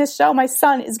them during this show. My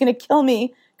son is going to kill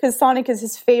me because Sonic is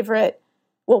his favorite.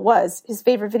 Was his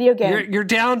favorite video game. You're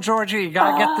down, Georgia. You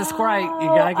gotta get this right. You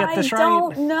gotta get this right. I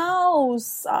don't know.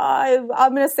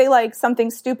 I'm gonna say like something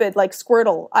stupid, like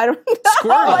Squirtle. I don't know.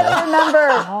 Squirtle. I don't remember.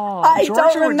 I Georgia,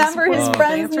 don't remember his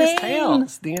friend's name.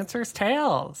 The answer is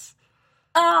Tails.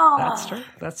 Oh,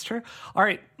 That's true. All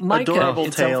right, Micah, Adorable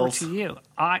it's Tails. over to you.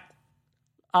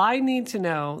 I need to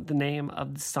know the name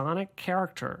of the Sonic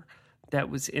character that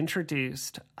was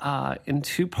introduced in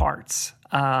 2 parts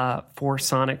for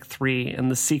Sonic 3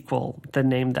 and the sequel, the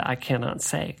name that I cannot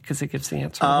say because it gives the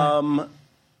answer away.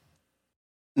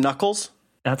 Knuckles?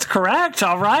 That's correct.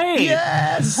 All right.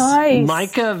 Yes. Nice.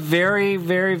 Micah, very,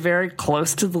 very, very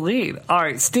close to the lead. All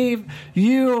right, Steve,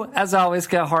 you, as always,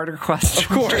 get harder questions.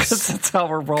 Of course. That's how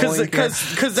we're rolling.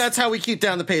 Because that's how we keep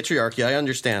down the patriarchy. I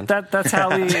understand. That's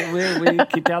how we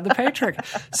keep down the patriarchy.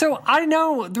 So I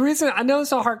know the reason I know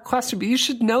it's a hard question, but you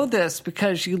should know this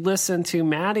because you listened to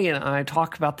Maddie and I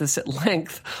talk about this at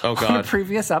length on a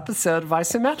previous episode of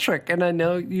Isometric, and I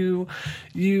know you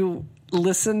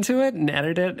listen to it and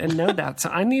edit it and know that. So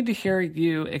I need to hear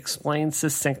you explain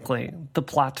succinctly the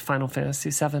plot to Final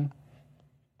Fantasy VII.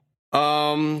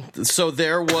 So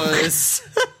there was.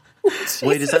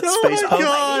 Wait, is that Space Punk?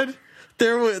 God.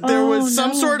 There was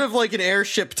some sort of like an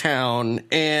airship town,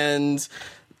 and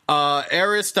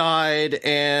Eris died,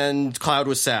 and Cloud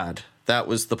was sad. That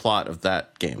was the plot of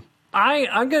that game.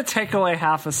 I'm going to take away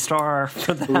half a star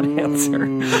for that answer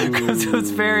because it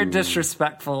was very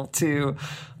disrespectful to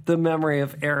the memory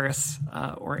of Eris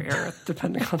or Aerith,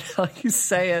 depending on how you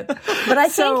say it. But I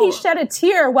think he shed a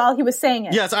tear while he was saying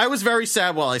it. Yes, I was very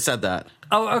sad while I said that.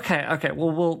 Oh, okay.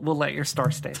 Well, we'll let your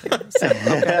star stay there. So,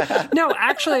 okay. No,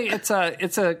 actually, it's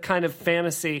a kind of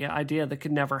fantasy idea that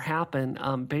could never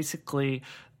happen. Basically,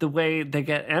 the way they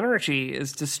get energy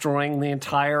is destroying the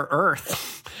entire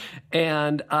Earth,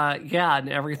 and and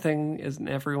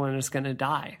everyone is going to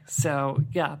die. So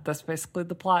yeah, that's basically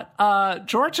the plot.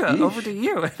 Georgia, over to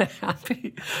you.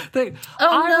 Happy thing.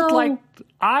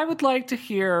 I would like to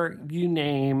hear you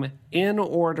name in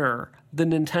order the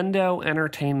Nintendo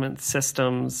Entertainment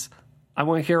Systems. I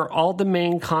want to hear all the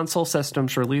main console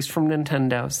systems released from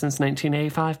Nintendo since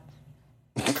 1985.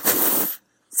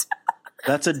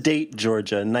 That's a date,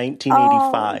 Georgia,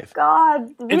 1985. Oh,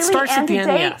 God. Really? It starts with the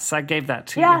Anti-date? NES. I gave that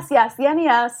to you. Yes, the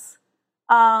NES.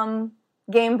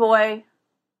 Game Boy.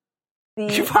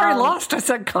 You've already lost. I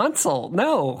said console.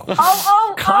 No.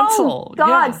 Console. Oh,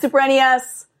 God. Yeah. Super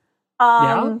NES.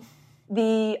 Yeah.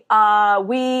 The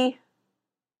Wii.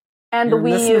 And You're the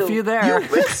Wii missing U. a few there. You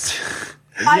missed.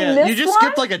 I missed you just one?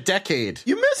 skipped like a decade.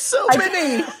 You missed so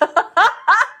many.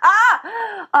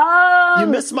 You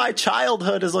missed my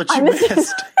childhood is what you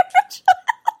missed.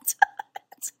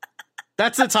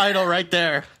 That's the title right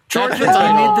there. Georgia, That's the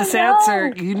title. you need this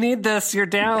answer. You need this. You're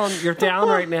down. You're down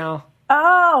right now.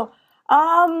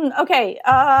 Okay.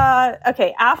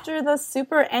 Okay. After the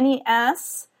Super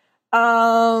NES,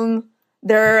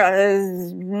 there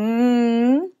is.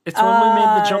 It's when we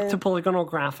made the jump to polygonal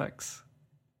graphics.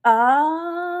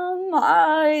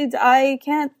 I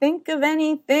can't think of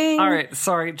anything. All right,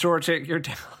 sorry, Georgia, you're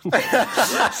down.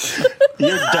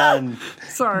 You're done.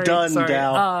 Sorry,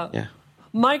 down. Yeah.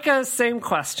 Micah, same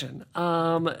question.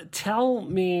 Tell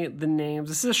me the names.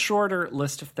 This is a shorter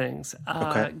list of things.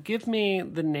 Okay. Give me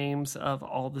the names of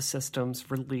all the systems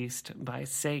released by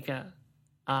Sega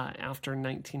after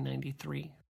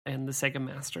 1993 and the Sega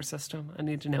Master System. I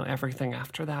need to know everything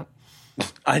after that.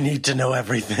 I need to know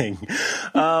everything.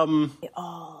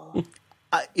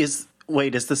 Is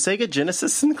the Sega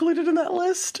Genesis included in that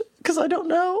list? Because I don't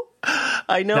know.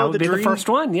 I know that would be the first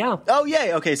one, yeah. Oh,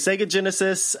 yay. Okay, Sega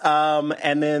Genesis,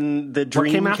 and then the Dreamcast. What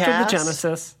came after the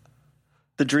Genesis?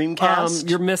 The Dreamcast.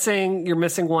 You're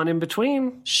missing one in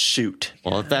between. Shoot.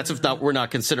 Well, if we're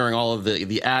not considering all of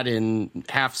the add-in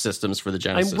half systems for the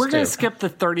Genesis. We're going to skip the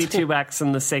 32X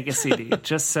and the Sega CD,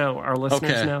 just so our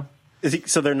listeners know.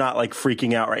 So they're not like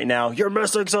freaking out right now. You're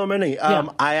missing so many.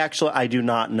 I do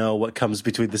not know what comes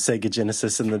between the Sega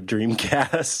Genesis and the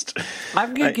Dreamcast.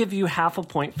 I'm going to give you half a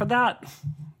point for that.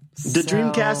 The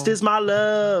Dreamcast is my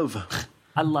love.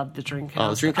 I love the Dreamcast.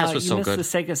 Oh, the Dreamcast was so good. You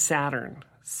missed the Sega Saturn.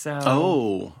 So,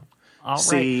 all right.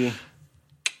 See,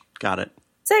 got it.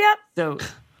 Sega. So,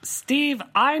 Steve,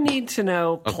 I need to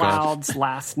know Cloud's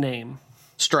last name.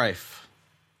 Strife.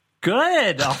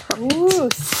 Good. Ooh,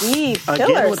 Steve.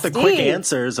 Again with the quick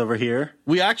answers over here.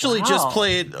 We actually just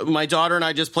played, my daughter and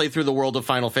I just played through the World of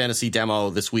Final Fantasy demo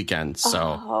this weekend.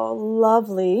 So, oh,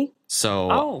 lovely.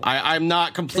 So I'm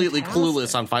not completely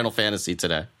clueless on Final Fantasy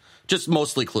today. Just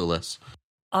mostly clueless.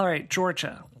 All right,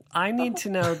 Georgia, I need to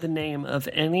know the name of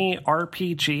any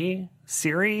RPG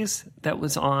series that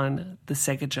was on the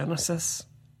Sega Genesis.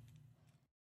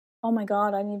 Oh my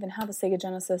God, I didn't even have a Sega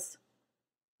Genesis.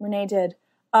 Renee did.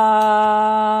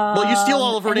 Well, you steal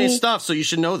all of Renee's stuff, so you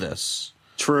should know this.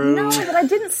 True. No, but I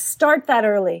didn't start that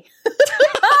early.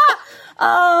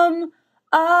 Well,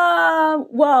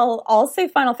 I'll say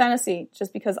Final Fantasy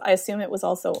just because I assume it was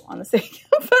also on the Sega,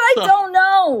 but I don't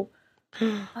know.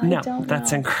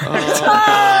 That's incorrect.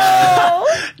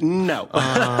 Oh! No.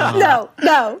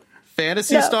 No.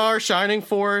 Fantasy Star, Shining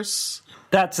Force.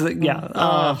 That's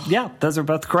yeah. Those are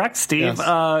both correct, Steve.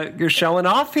 Yes. You're showing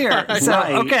off here. So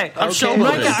Right. okay, I'm showing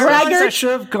Micah, this. I realize I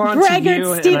should have gone to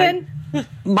you. Stephen.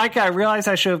 Micah, I realize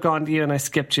I should have gone to you and I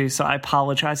skipped you, so I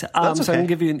apologize. So I'm okay. going to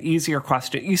give you an easier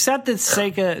question. You said that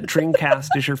Sega Dreamcast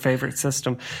is your favorite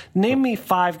system. Name me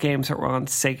 5 games that were on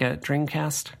Sega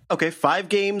Dreamcast. Okay, 5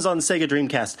 games on Sega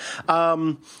Dreamcast.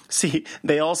 See,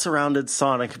 they all surrounded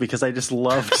Sonic because I just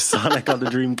loved Sonic on the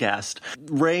Dreamcast.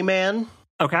 Rayman,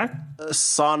 Okay.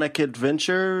 Sonic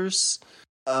Adventures.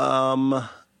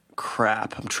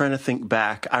 Crap, I'm trying to think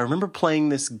back. I remember playing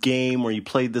this game where you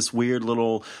played this weird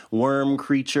little worm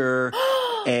creature,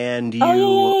 and you That you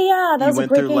was a went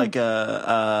great through game.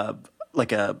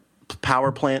 like a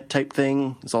power plant type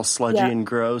thing. It's all sludgy and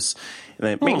gross. And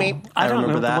then meep, meep. I don't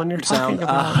remember know the that one you're sound. talking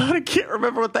about. I can't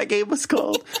remember what that game was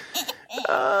called.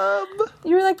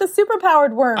 You were like the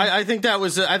superpowered worm. I think that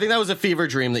was a fever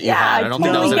dream that you Yeah, had. I I don't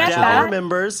think that was totally get actually.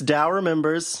 that. Dow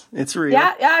remembers. It's real.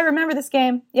 yeah, I remember this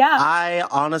game. Yeah. I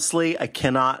honestly, I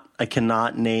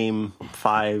cannot name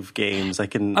 5 games. I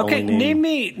can Okay, only name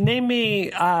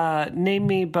name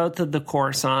me both of the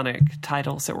core Sonic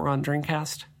titles that were on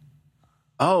Dreamcast.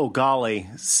 Oh golly!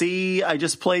 See, I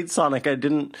just played Sonic. I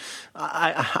don't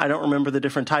remember the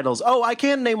different titles. Oh, I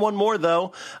can name one more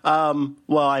though. Well,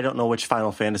 I don't know which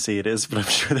Final Fantasy it is, but I'm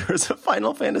sure there was a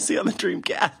Final Fantasy on the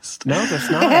Dreamcast. No, there's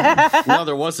not. No,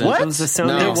 there wasn't. What? It was a Sony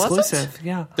No. exclusive.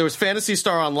 Yeah. There was Phantasy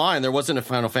Star Online. There wasn't a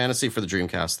Final Fantasy for the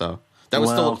Dreamcast, though. That was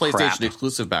Well, still a PlayStation crap.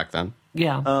 exclusive back then.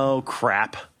 Yeah. Oh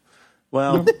crap!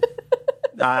 Well,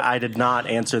 I did not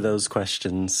answer those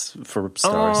questions for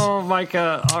stars. Oh,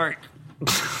 Micah. All right.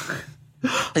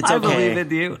 It's I okay. believe in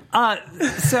you.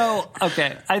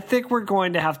 Okay. I think we're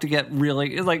going to have to get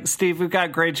really, like, Steve, we've got to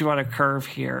grade you on a curve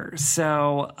here.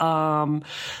 So,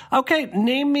 okay,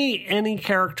 name me any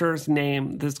character's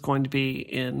name that's going to be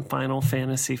in Final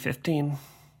Fantasy 15.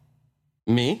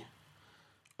 Me?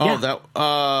 Oh, Yeah.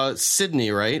 that Sydney,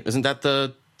 right? Isn't that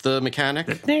the mechanic?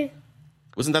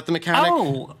 Wasn't that the mechanic?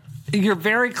 Oh, you're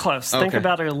very close. Think Okay.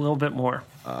 about it a little bit more.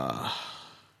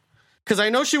 Because I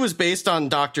know she was based on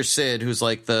Dr. Sid, who's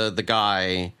like the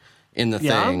guy in the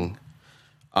Yeah. thing.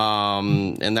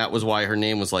 And that was why her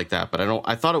name was like that. But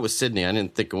I thought it was Sydney. I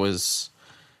didn't think it was.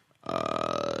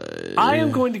 I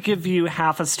am going to give you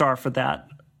half a star for that.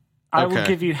 I will Okay.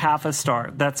 give you half a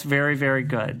star. That's very, very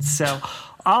good. So,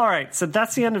 all right. So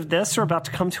that's the end of this. We're about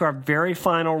to come to our very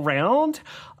final round.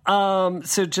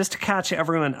 So just to catch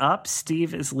everyone up,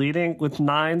 Steve is leading with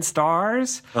 9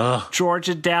 stars.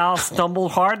 Georgia Dow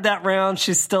stumbled hard that round.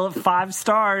 She's still at 5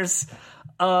 stars.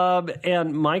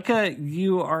 And Micah,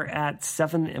 you are at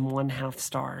 7.5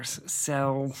 stars.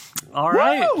 So, all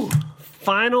right.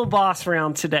 Final boss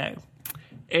round today.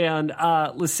 And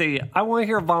let's see. I want to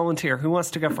hear a volunteer. Who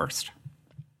wants to go first?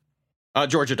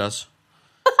 Georgia does.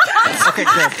 Okay,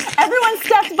 good. Everyone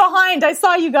stepped behind. I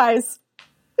saw you guys.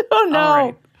 Oh no. All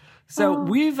right. So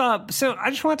we've so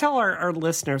I just want to tell our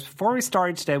listeners before we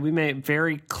started today, we made it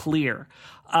very clear.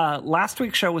 Last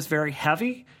week's show was very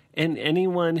heavy, and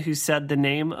anyone who said the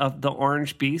name of the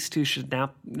orange beast who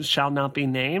shall not be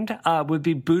named would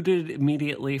be booted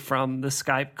immediately from the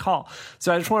Skype call.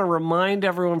 So I just want to remind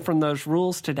everyone from those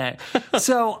rules today.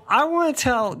 So I want to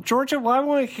tell Georgia, what I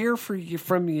want to hear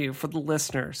from you for the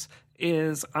listeners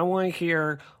is I want to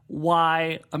hear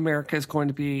why America is going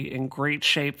to be in great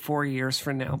shape 4 years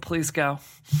from now. Please go.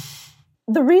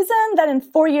 The reason that in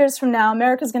 4 years from now,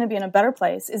 America is going to be in a better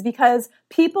place is because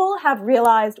people have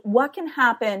realized what can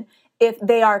happen if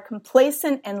they are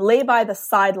complacent and lay by the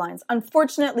sidelines.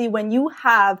 Unfortunately, when you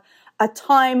have a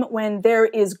time when there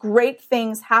is great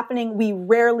things happening, we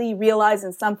rarely realize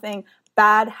when something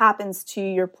bad happens to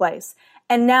your place.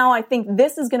 And now I think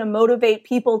this is going to motivate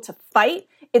people to fight.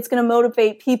 It's going to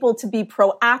motivate people to be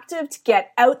proactive, to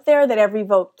get out there, that every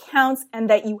vote counts, and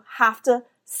that you have to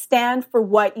stand for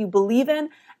what you believe in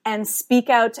and speak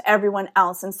out to everyone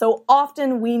else. And so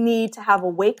often we need to have a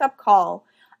wake-up call,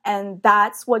 and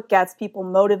that's what gets people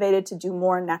motivated to do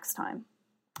more next time.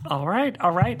 All right.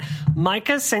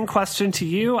 Micah, same question to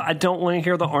you. I don't want to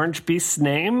hear the orange beast's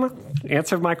name.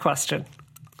 Answer my question.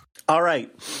 All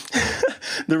right.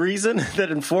 The reason that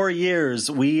in 4 years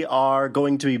we are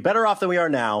going to be better off than we are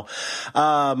now,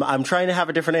 I'm trying to have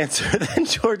a different answer than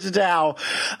Georgia Dow.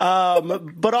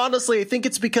 But honestly, I think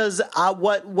it's because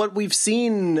what we've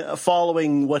seen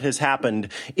following what has happened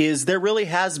is there really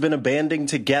has been a banding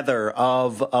together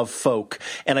of folk.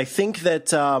 And I think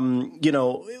that,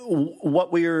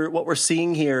 what we're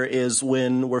seeing here is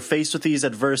when we're faced with these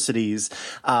adversities,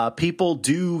 people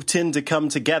do tend to come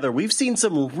together. We've seen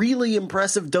some really really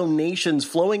impressive donations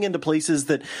flowing into places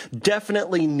that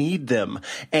definitely need them.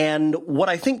 And what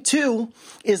I think, too,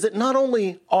 is that not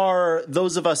only are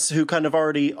those of us who kind of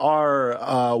already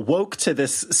are woke to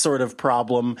this sort of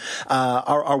problem,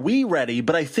 are we ready,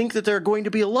 but I think that there are going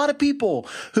to be a lot of people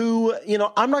who,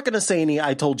 I'm not going to say any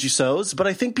I told you so's, but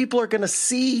I think people are going to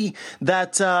see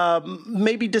that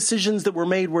maybe decisions that were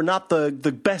made were not the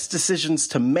best decisions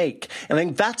to make. And I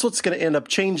think that's what's going to end up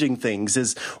changing things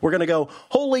is we're going to go,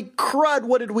 holy crud,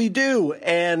 what did we do?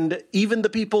 And even the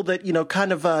people that,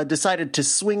 kind of decided to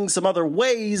swing some other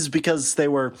ways because they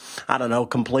were, I don't know,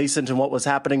 complacent in what was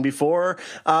happening before,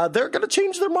 they're going to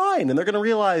change their mind and they're going to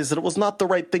realize that it was not the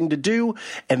right thing to do.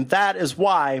 And that is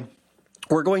why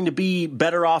we're going to be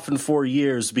better off in 4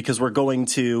 years because we're going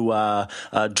to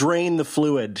drain the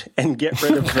fluid and get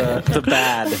rid of the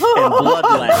bad and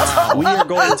bloodlet. We are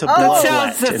going to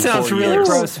bloodlet. That sounds really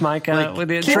gross, Micah.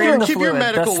 Keep your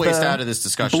medical waste out of this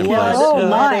discussion.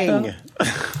 Bloodletting.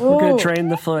 We're going to drain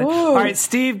the fluid. All right,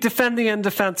 Steve, defend the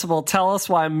indefensible. Tell us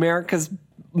why America's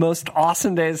most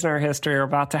awesome days in our history are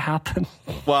about to happen.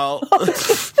 Well,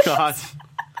 God.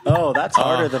 Oh, that's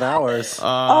harder than ours.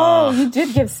 You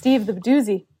did give Steve the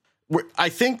doozy. I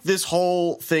think this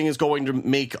whole thing is going to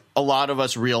make a lot of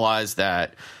us realize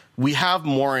that we have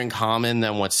more in common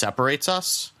than what separates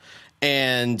us,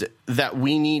 and that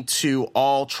we need to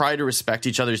all try to respect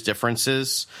each other's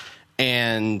differences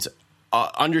and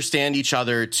understand each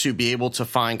other to be able to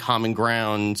find common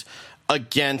ground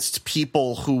against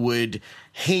people who would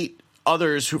hate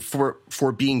others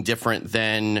for being different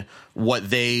than what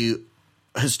they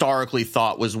historically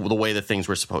thought was the way that things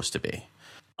were supposed to be.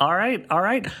 All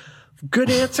right. Good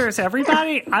answers,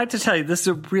 everybody. I have to tell you, this is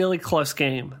a really close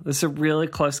game.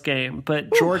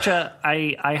 But Georgia,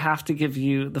 I have to give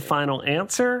you the final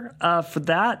answer for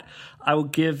that. I will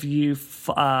give you.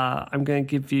 I'm going to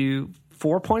give you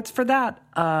 4 points for that.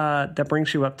 That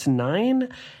brings you up to 9.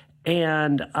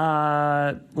 And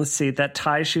let's see, that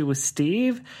ties you with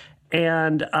Steve.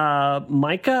 And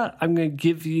Micah, I'm going to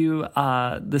give you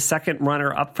the second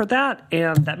runner up for that.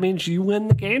 And that means you win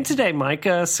the game today,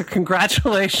 Micah. So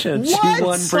congratulations. What? You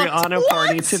won Brianna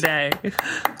Party today.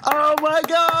 Oh, my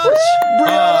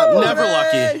gosh. Never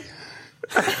lucky.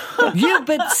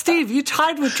 But Steve, you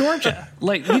tied with Georgia.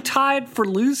 You tied for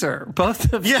loser,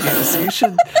 both of you. So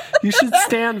you should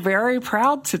stand very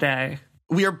proud today.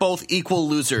 We are both equal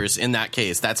losers in that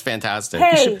case. That's fantastic.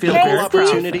 Hey, You should feel hey, very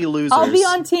opportunity losers. I'll be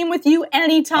on team with you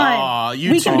anytime. Aw,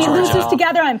 you we too, can be Georgia. losers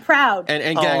together. I'm proud.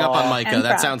 And gang up on Micah. And That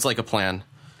proud. sounds like a plan.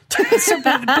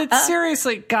 But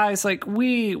seriously, guys,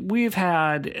 we've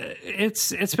had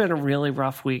it's been a really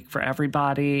rough week for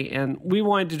everybody, and we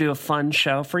wanted to do a fun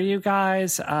show for you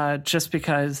guys, just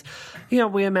because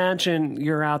we imagine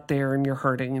you're out there and you're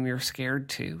hurting and you're scared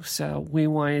too. So we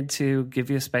wanted to give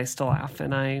you a space to laugh,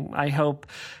 and I hope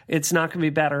it's not going to be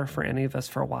better for any of us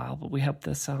for a while, but we hope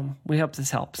this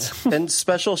helps. And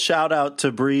special shout out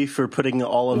to Bree for putting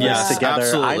all of Yes, this together.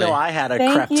 absolutely. I know I had a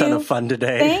Thank crap ton you. of fun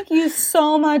today. Thank you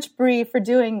so much, Bree, for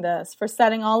doing this, for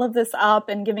setting all of this up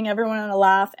and giving everyone a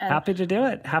laugh. And Happy to do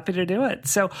it.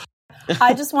 So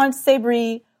I just wanted to say,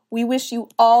 Bree, we wish you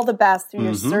all the best through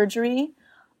your surgery.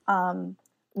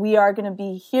 We are going to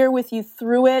be here with you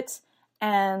through it,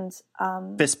 and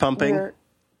Fist pumping. we're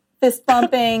fist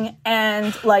bumping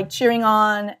and cheering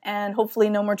on, and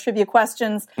hopefully no more trivia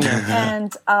questions.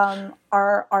 And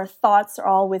our thoughts are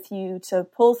all with you to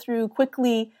pull through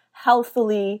quickly,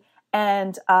 healthily,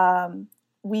 and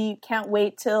we can't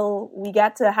wait till we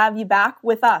get to have you back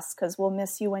with us, because we'll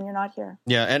miss you when you're not here.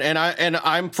 Yeah, and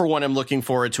I'm for one, I'm looking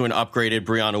forward to an upgraded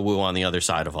Brianna Wu on the other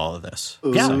side of all of this.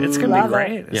 yeah, it's going to be Love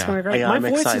great. it. It's going to be great. Yeah, My I'm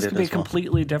voice is excited going to be as well.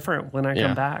 completely different when I Yeah.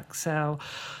 come back. So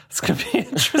it's going to be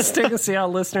interesting to see how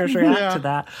listeners react to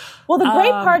that. Well, the great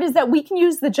part is that we can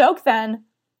use the joke then.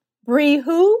 Bree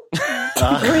who?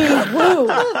 Bree who?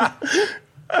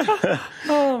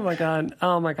 Oh my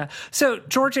god. So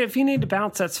Georgia, if you need to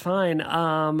bounce, that's fine.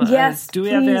 Yes, do we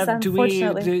please, have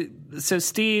unfortunately. so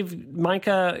Steve,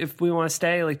 Micah, if we want to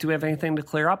stay, do we have anything to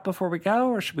clear up before we go,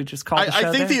 or should we just call the show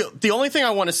I think there? the only thing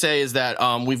I want to say is that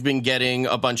we've been getting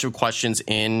a bunch of questions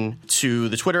in to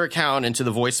the Twitter account and to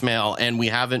the voicemail, and we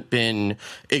haven't been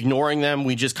ignoring them.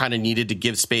 We just kind of needed to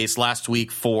give space last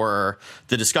week for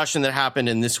the discussion that happened,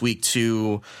 and this week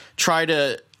to try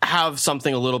to have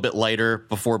something a little bit lighter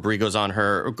before Bree goes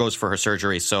for her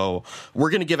surgery. So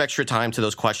we're going to give extra time to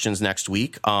those questions next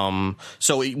week.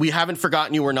 So we haven't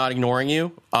forgotten you. We're not ignoring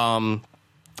you.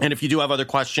 And if you do have other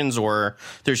questions or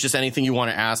there's just anything you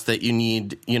want to ask that you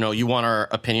need, you want our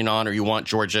opinion on or you want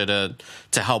Georgia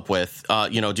to help with,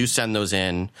 do send those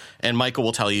in. And Michael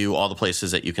will tell you all the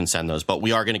places that you can send those. But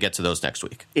we are going to get to those next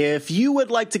week. If you would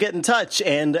like to get in touch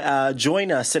and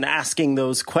join us in asking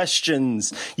those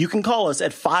questions, you can call us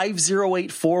at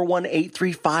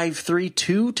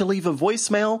 508-418-3532 to leave a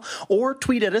voicemail or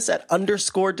tweet at us at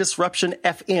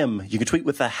 _disruptionFM. You can tweet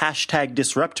with the hashtag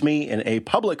DisruptMe in a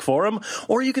public forum,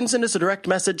 or you can send us a direct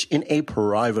message in a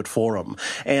private forum.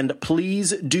 And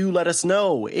please do let us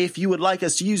know if you would like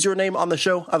us to use your name on the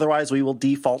show. Otherwise, we will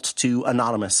default to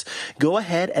anonymous. Go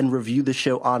ahead and review the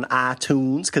show on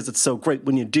iTunes because it's so great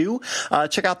when you do.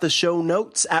 Check out the show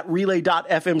notes at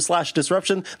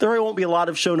relay.fm/disruption. There won't be a lot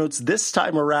of show notes this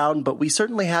time around, but we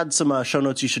certainly had some show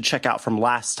notes you should check out from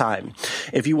last time.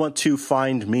 If you want to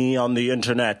find me on the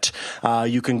internet,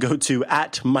 you can go to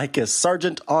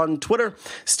 @MicahSargent on Twitter.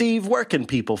 Steve, where can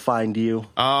people find you?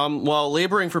 Well,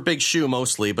 laboring for Big Shoe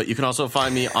mostly, but you can also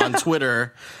find me on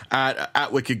Twitter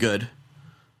at Wickedgood.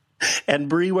 And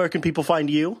Bree, where can people find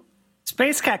you?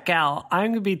 Space Cat Gal.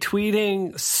 I'm going to be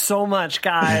tweeting so much,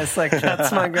 guys.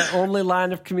 That's my only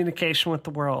line of communication with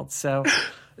the world. So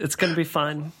it's going to be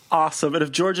fun. Awesome. And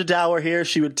if Georgia Dow were here,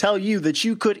 she would tell you that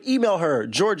you could email her,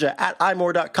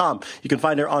 georgia@imore.com. You can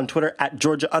find her on Twitter at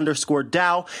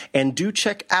Georgia_Dow. And do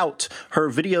check out her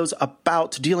videos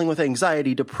about dealing with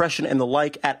anxiety, depression, and the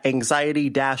like at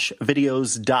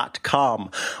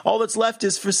anxiety-videos.com. All that's left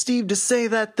is for Steve to say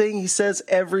that thing he says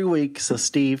every week. So,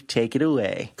 Steve, take it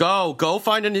away. Go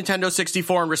find a Nintendo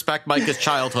 64 and respect Micah's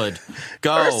childhood.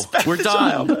 Go. Respect We're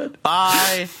done. childhood.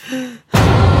 Bye.